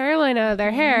Matt and Caroline out of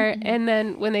their hair. And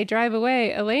then when they drive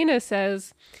away, Elena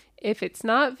says, if it's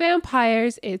not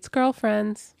vampires, it's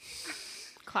girlfriends.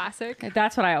 Classic.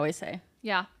 That's what I always say.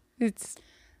 Yeah. It's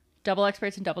Double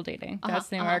experts in double dating. That's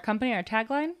the name of our company, our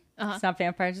tagline. It's not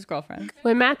vampires, it's girlfriends.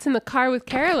 when Matt's in the car with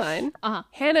Caroline.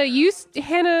 Hannah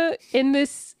in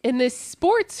this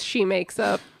sports she makes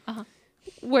up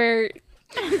where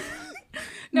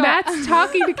Matt's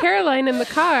talking to Caroline in the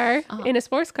car in a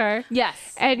sports car.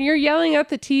 Yes. And you're yelling at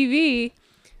the TV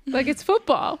like it's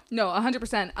football. No,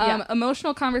 100%.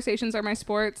 Emotional conversations are my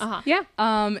sports. Yeah.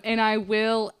 And I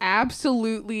will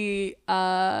absolutely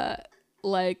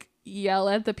like yell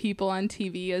at the people on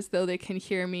TV as though they can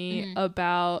hear me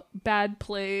about bad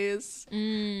plays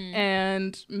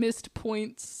and missed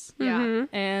points. Yeah.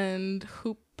 And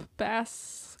hoop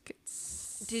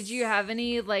baskets. Did you have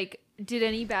any did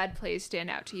any bad plays stand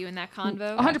out to you in that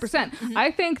convo? 100%. I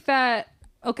think that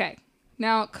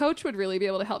now Coach would really be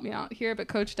able to help me out here, but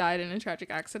Coach died in a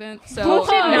tragic accident. So Coach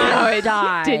did not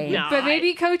die. Did not. But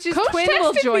maybe Coach's Coach twin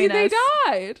will texted join me, us. They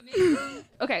died.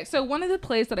 Okay, so one of the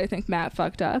plays that I think Matt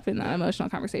fucked up in that emotional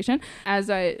conversation,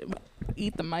 as I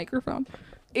eat the microphone,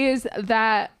 is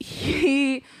that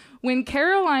when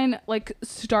Caroline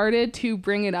started to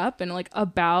bring it up and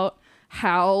about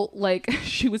how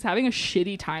she was having a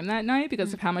shitty time that night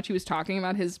because of how much he was talking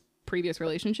about his previous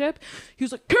relationship, he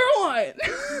was like, Caroline,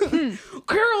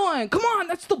 come on,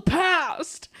 that's the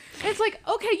past. And it's like,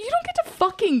 okay, you don't get to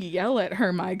fucking yell at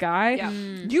her, my guy. Yeah.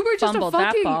 You were just Fumbled a that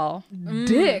fucking ball.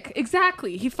 dick.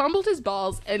 Exactly. He fumbled his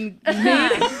balls and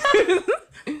made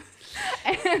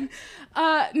and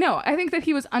no, I think that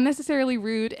he was unnecessarily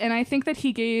rude, and I think that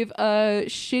he gave a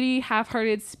shitty,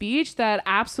 half-hearted speech that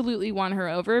absolutely won her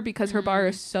over because her bar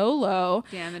is so low.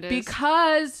 Damn, it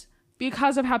is.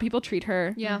 Because of how people treat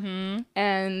her. Yeah.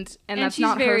 And that's she's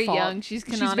not very her fault. young. She's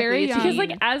canonically very young.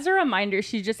 Because as a reminder,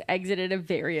 she just exited a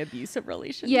very abusive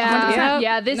relationship. Yeah. 100%.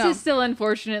 Yeah, this No. is still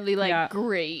unfortunately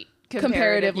great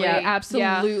comparatively. Yeah.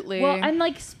 Absolutely. Well, and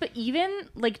like even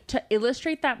like to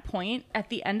illustrate that point, at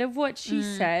the end of what she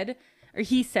said, or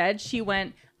he said, she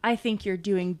went, I think you're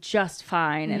doing just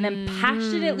fine, and then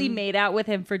passionately made out with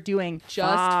him for doing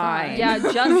just fine. Yeah,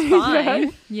 just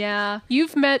fine. Yeah.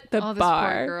 You've met the Oh, this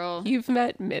bar. poor girl. You've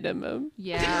met minimum.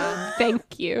 Yeah.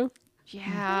 Thank you.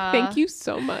 Yeah. Thank you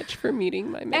so much for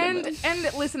meeting my minimum.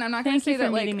 And listen, I'm not going to Thank say you for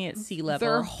that like meeting me at sea level.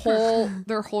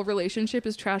 their whole relationship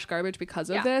is trash garbage because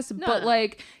of this, No, but no.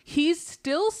 like he's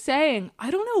still saying,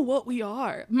 I don't know what we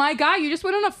are. My guy, you just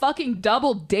went on a fucking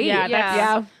double date. Yeah, that's,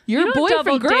 Yeah. Your you don't double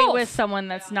boyfriend date girl. with someone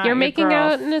that's not You're your making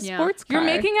girl. out in a sports car. You're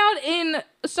making out in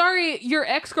your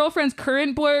ex-girlfriend's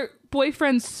current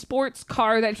boyfriend's sports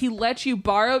car that he let you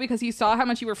borrow because he saw how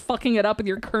much you were fucking it up with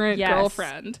your current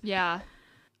girlfriend. Yeah.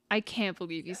 I can't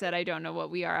believe you said I don't know what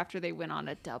we are after they went on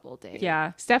a double date.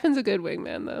 Yeah. Stefan's a good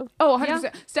wingman, though. Oh,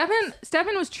 100%.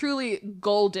 Stefan was truly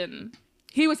golden.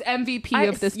 He was MVP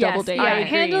of this double date. Yeah, I agree.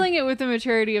 handling it with the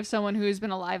maturity of someone who has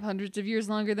been alive hundreds of years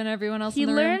longer than everyone else He in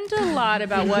the room. learned a lot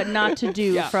about what not to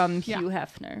do from Hugh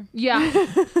Hefner. Yeah.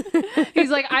 He's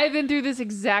like, I've been through this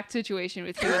exact situation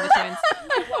with you and the twins.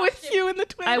 with you and the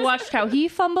twins. I watched how he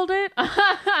fumbled it.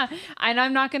 And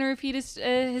I'm not going to repeat his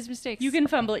mistakes. You can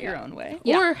fumble it your own way.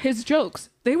 Or his jokes.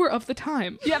 They were of the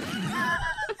time. Yep.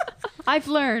 I've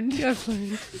learned.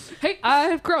 Hey,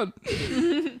 I've grown.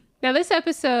 Now, this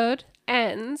episode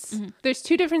ends. There's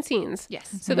two different scenes.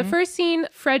 Yes. So the first scene,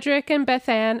 Frederick and Beth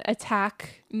Ann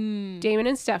attack Damon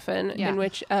and Stefan, in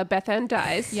which Beth Ann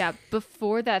dies. Yeah,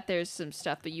 before that, there's some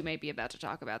stuff, but you may be about to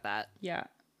talk about that. Yeah.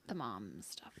 The mom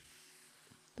stuff.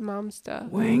 The mom stuff.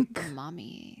 Wink. The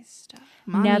mommy stuff.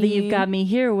 Now that you've got me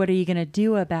here, what are you going to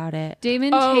do about it?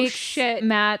 Damon takes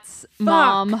Matt's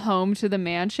mom home to the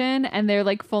mansion, and they're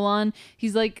like full on.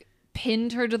 He's like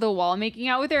pinned her to the wall making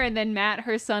out with her, and then Matt,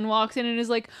 her son, walks in and is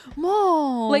like,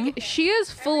 Mom. Like, she is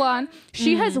full on.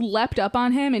 She has leapt up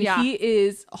on him, and he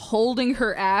is holding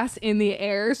her ass in the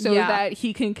air so that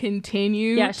he can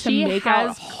continue to make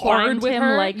out hard with him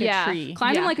her. like a tree.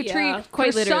 Climbed him like a tree.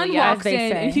 Quite Her literally, son walks as they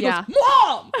in, say. and he Yeah. goes,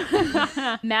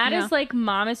 Mom! Matt is like,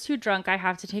 Mom is too drunk. I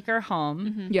have to take her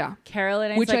home. Yeah.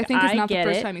 Carolyn is Which like, I think is not the get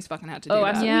first it. time he's fucking had to do Oh, that.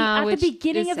 absolutely. Yeah, At which the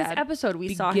beginning is of this sad. episode,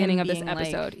 we saw him Beginning of this being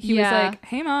episode. Like, He was like,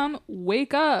 hey, Mom,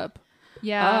 wake up.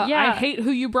 Yeah. I hate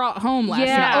who you brought home last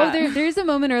Yeah. night. Oh, there's a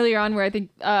moment earlier on where I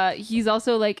think he's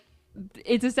also like,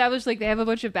 it's established like they have a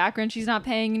bunch of background she's not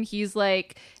paying, and he's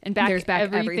like, and There's back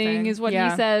everything. is what he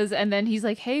says, and then he's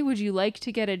like, hey, would you like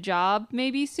to get a job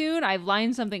maybe soon? I've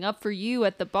lined something up for you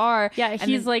at the bar. yeah, And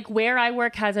he's then- like, where I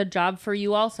work has a job for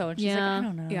you also. And she's like, I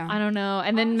don't know. Yeah. I don't know,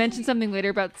 and then mentioned something later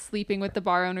about sleeping with the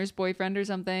bar owner's boyfriend or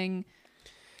something.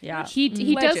 Yeah. He does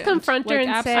Legend. confront her Like,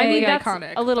 and say, I mean, Absolutely that's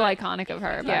iconic, a little iconic of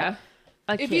her. But yeah.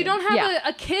 If you don't have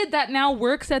a kid that now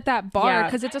works at that bar Yeah.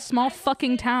 because it's a small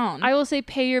fucking town. I will say,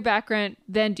 pay your back rent,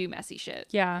 then do messy shit.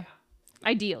 Yeah.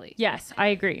 Ideally. Yes, I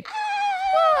agree.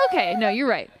 Okay, no, you're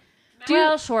right.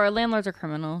 Well, sure. Landlords are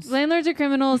criminals. Landlords are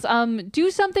criminals. Do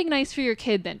something nice for your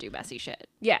kid, then do messy shit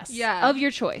Yes. Yeah. of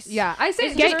your choice. Yeah, I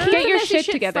say Get- just get keep your the messy shit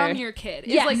together. from your kid.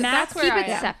 It's Yeah, like Matt's that's where keep it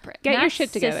I am. separate. Get your Matt's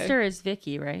shit together. sister is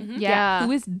Vicky, right? Yeah.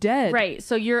 Who is dead? Right.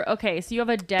 So you're okay. So you have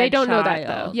a dead. They don't know that,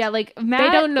 child. though. Yeah, like They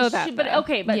Matt. don't know that. But though.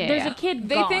 okay, but Yeah. there's a kid.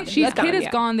 They gone. think She's the kid gone, is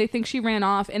yeah. gone. They think she ran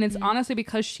off, and it's honestly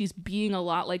because she's being a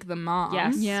lot like the mom.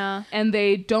 Yes. Yeah. And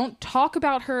they don't talk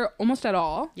about her almost at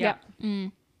all. Yeah.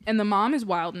 And the mom is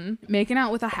wildin', making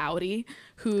out with a howdy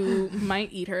who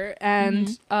might eat her, and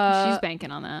She's banking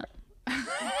on that.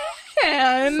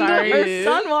 and Sorry. her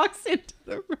son walks into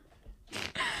the room,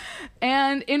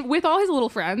 and with all his little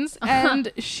friends,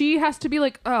 and she has to be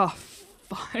like, oh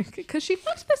fuck, because she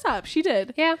fucked this up. She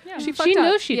did. Yeah. She She fucked up.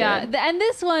 knows she Yeah, did. and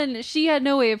this one, she had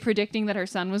no way of predicting that her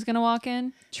son was gonna walk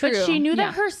in. But she knew Yeah.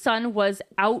 that her son was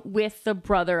out with the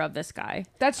brother of this guy.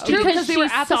 That's true Because because they she were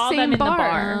at saw the them same in the bar.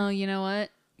 bar. Oh, you know what?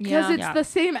 Because it's Yeah. the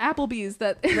same Applebee's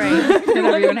that that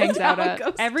everyone hangs out at.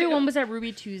 goes to. Everyone was at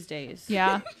Ruby Tuesdays.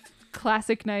 Yeah.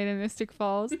 Classic night in Mystic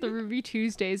Falls. The Ruby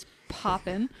Tuesdays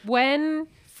poppin'. When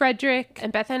Frederick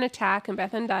and Beth Ann attack and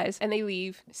Beth Ann dies and they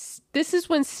leave, this is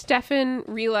when Stefan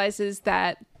realizes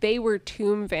that they were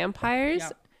tomb vampires.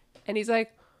 Yep. And he's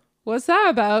like, what's that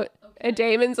about? And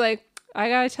Damon's like, I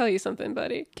gotta tell you something,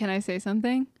 buddy. Can I say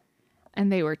something?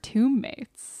 And they were tomb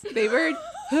mates. They were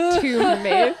tomb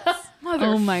mates.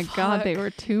 Oh my god, they were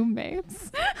tomb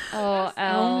mates.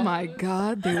 Oh my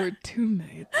god, they were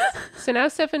tombmates. So now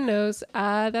Stefan knows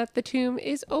that the tomb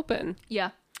is open. Yeah.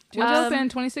 What's open?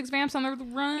 26 vamps on the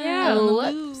run. Yeah. On the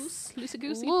loose.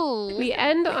 Loosey-goosey. We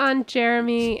end on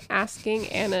Jeremy asking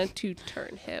Anna to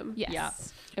turn him. Yes. Yeah.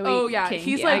 Oh, yeah. King,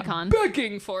 He's the like icon.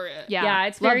 begging for it. Yeah,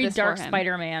 it's love very this Dark for him.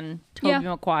 Spider-Man, Tobey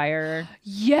Maguire.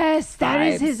 Yes, that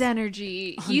is vibes. his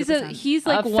energy. 100%. He's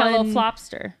like a fellow one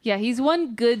flopster. Yeah, he's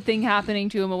one good thing happening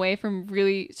to him away from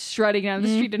really strutting down the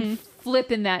street and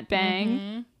flipping that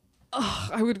bang.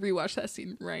 Ugh, I would rewatch that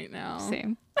scene right now.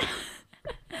 Same.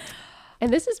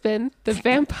 And this has been The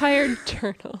Vampire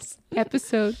Journals,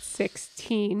 episode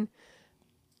 16.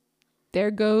 There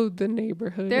go the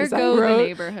neighborhood. There as go I the wrote,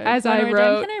 neighborhood. As When I we're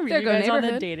wrote. done, can I read There you go guys all the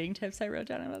neighborhood. dating tips I wrote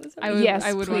down about this I episode? would, Yes,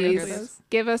 I would want to hear please. this.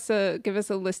 Give us a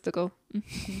listicle.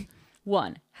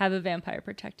 1, have a vampire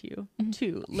protect you.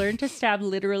 2, learn to stab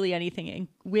literally anything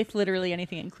with literally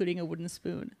anything, including a wooden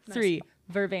spoon. 3,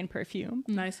 vervain perfume.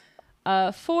 Nice.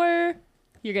 4,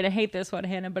 you're gonna hate this one,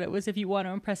 Hannah, but it was if you want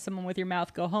to impress someone with your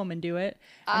mouth, go home and do it.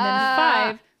 And then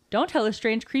 5, don't tell a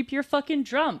strange creep you're fucking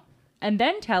drunk. And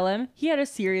then tell him he had a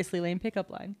seriously lame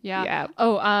pickup line. Yeah.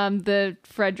 Oh, the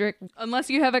Frederick. Unless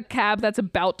you have a cab that's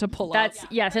about to pull up.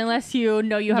 Yes, unless you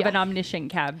know you have an omniscient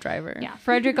cab driver. Yeah,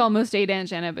 Frederick almost ate Aunt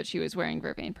Jenna, but she was wearing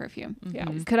vervain perfume. Yeah.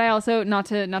 Could I also not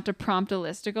to prompt a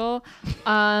listicle?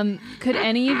 Could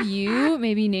any of you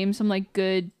maybe name some like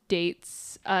good date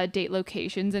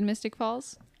locations in Mystic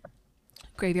Falls?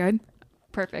 Graveyard.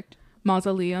 Perfect.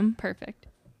 Mausoleum. Perfect.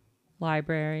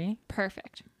 Library.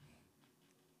 Perfect.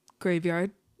 Graveyard.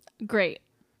 Great.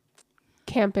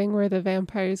 Camping where the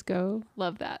vampires go.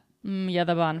 Love that. Yeah,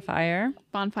 the bonfire.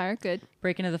 Bonfire. Good.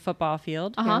 Break into the football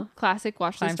field. Classic.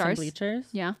 Watch the Climb some stars. bleachers.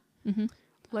 Yeah.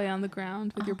 Lay on the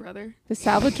ground with your brother. The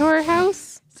Salvatore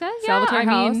house. So, yeah, Salvatore I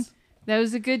House. mean, that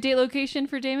was a good date location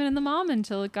for Damon and the mom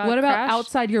until it got What about crashed.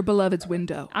 outside your beloved's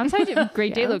window? Outside?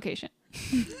 Great date location.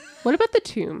 What about the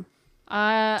tomb? Tomb. Yeah,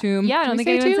 I Can don't we think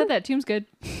say anyone tomb? said that. Tomb's good.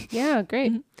 Yeah,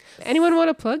 great. Anyone want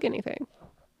to plug anything?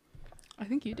 I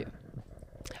think you do.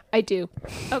 I do.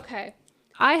 Okay.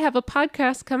 I have a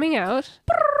podcast coming out.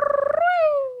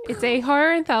 It's a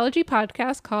horror anthology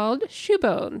podcast called Shoe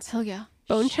Bones. Hell yeah.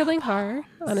 Bone-chilling horror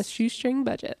on a shoestring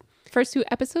budget. First 2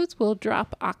 episodes will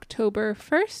drop October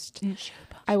 1st.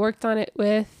 I worked on it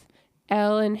with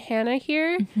Elle and Hannah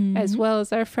here, as well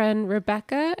as our friend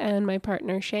Rebecca and my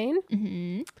partner Shane.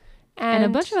 And a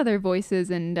bunch of other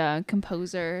voices and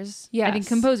composers. I think Yes.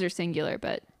 composer singular,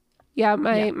 but Yeah,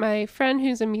 my friend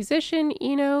who's a musician,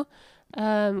 Eno,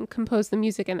 composed the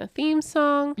music and the theme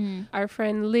song. Our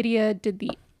friend Lydia did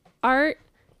the art.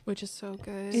 Which is so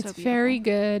good. It's very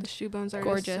good. The Shoe Bones art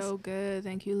Gorgeous. is so good.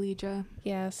 Thank you, Leja.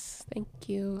 Yes, thank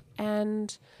you.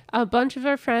 And a bunch of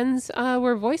our friends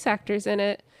were voice actors in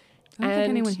it. I don't think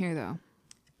anyone here, though.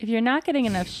 If you're not getting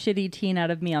enough shitty teen out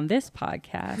of me on this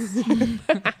podcast,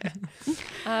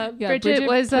 Bridget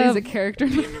was plays a character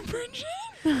named Bridget.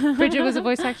 Bridget was a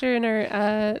voice actor in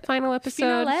our final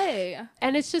episode. Finale.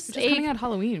 And it's just Which is coming out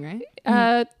Halloween,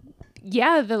 right?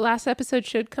 Yeah, the last episode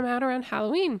should come out around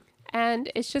Halloween.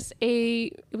 And it's just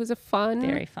it was a fun,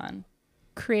 very fun,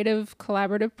 creative,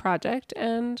 collaborative project,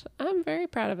 and I'm very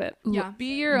proud of it. Yeah.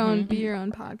 Be your own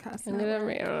podcast. I'm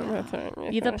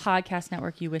gonna be the podcast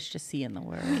network you wish to see in the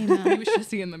world. You wish to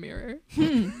see in the mirror.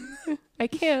 I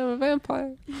can't. I'm a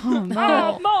vampire. oh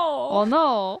no. Oh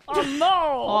no. Oh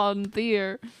no. On the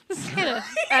ear.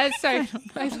 Sorry.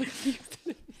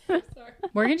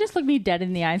 Morgan just looked me dead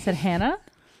in the eye and said, Hannah?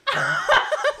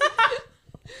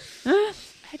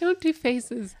 I don't do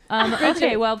faces.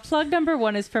 Okay, well, plug number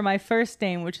 1 is for my first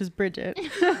name, which is Bridget.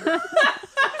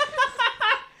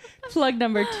 Plug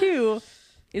number 2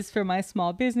 is for my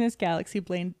small business, Galaxy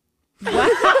Blaine. What?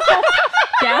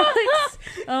 Galaxy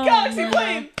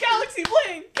Plane! Galaxy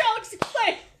Plane! Galaxy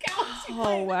Plane! Galaxy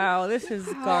Oh, wow. This is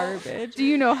garbage. Do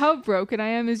you know how broken I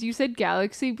am? Is you said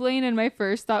Galaxy Blaine, and my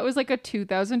first thought was like a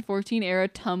 2014 era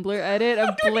Tumblr edit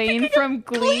of Blaine from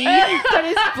Glee, but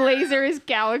his blazer is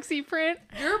Galaxy print.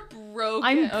 You're broken.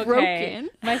 I'm broken.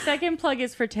 My second plug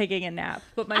is for taking a nap,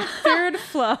 but my third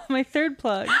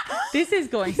plug, this is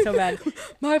going so bad.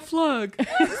 My plug.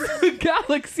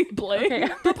 Galaxy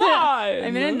Plane. Okay.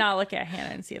 I'm gonna not look at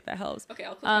Hannah and see if that helps. Okay,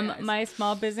 I'll close my eyes. My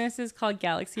small business is called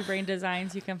Galaxy Brain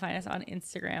Designs. You can find us on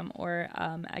Instagram or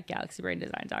at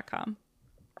galaxybraindesign.com.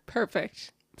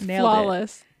 Perfect. Nailed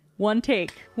Flawless. it. One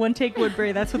take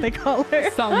Woodbury. That's what they call her.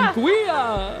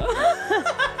 Sangria.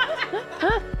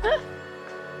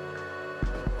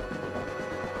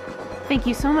 Thank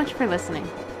you so much for listening.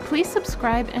 Please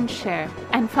subscribe and share,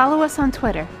 and follow us on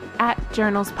Twitter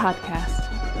 @JournalsPodcast.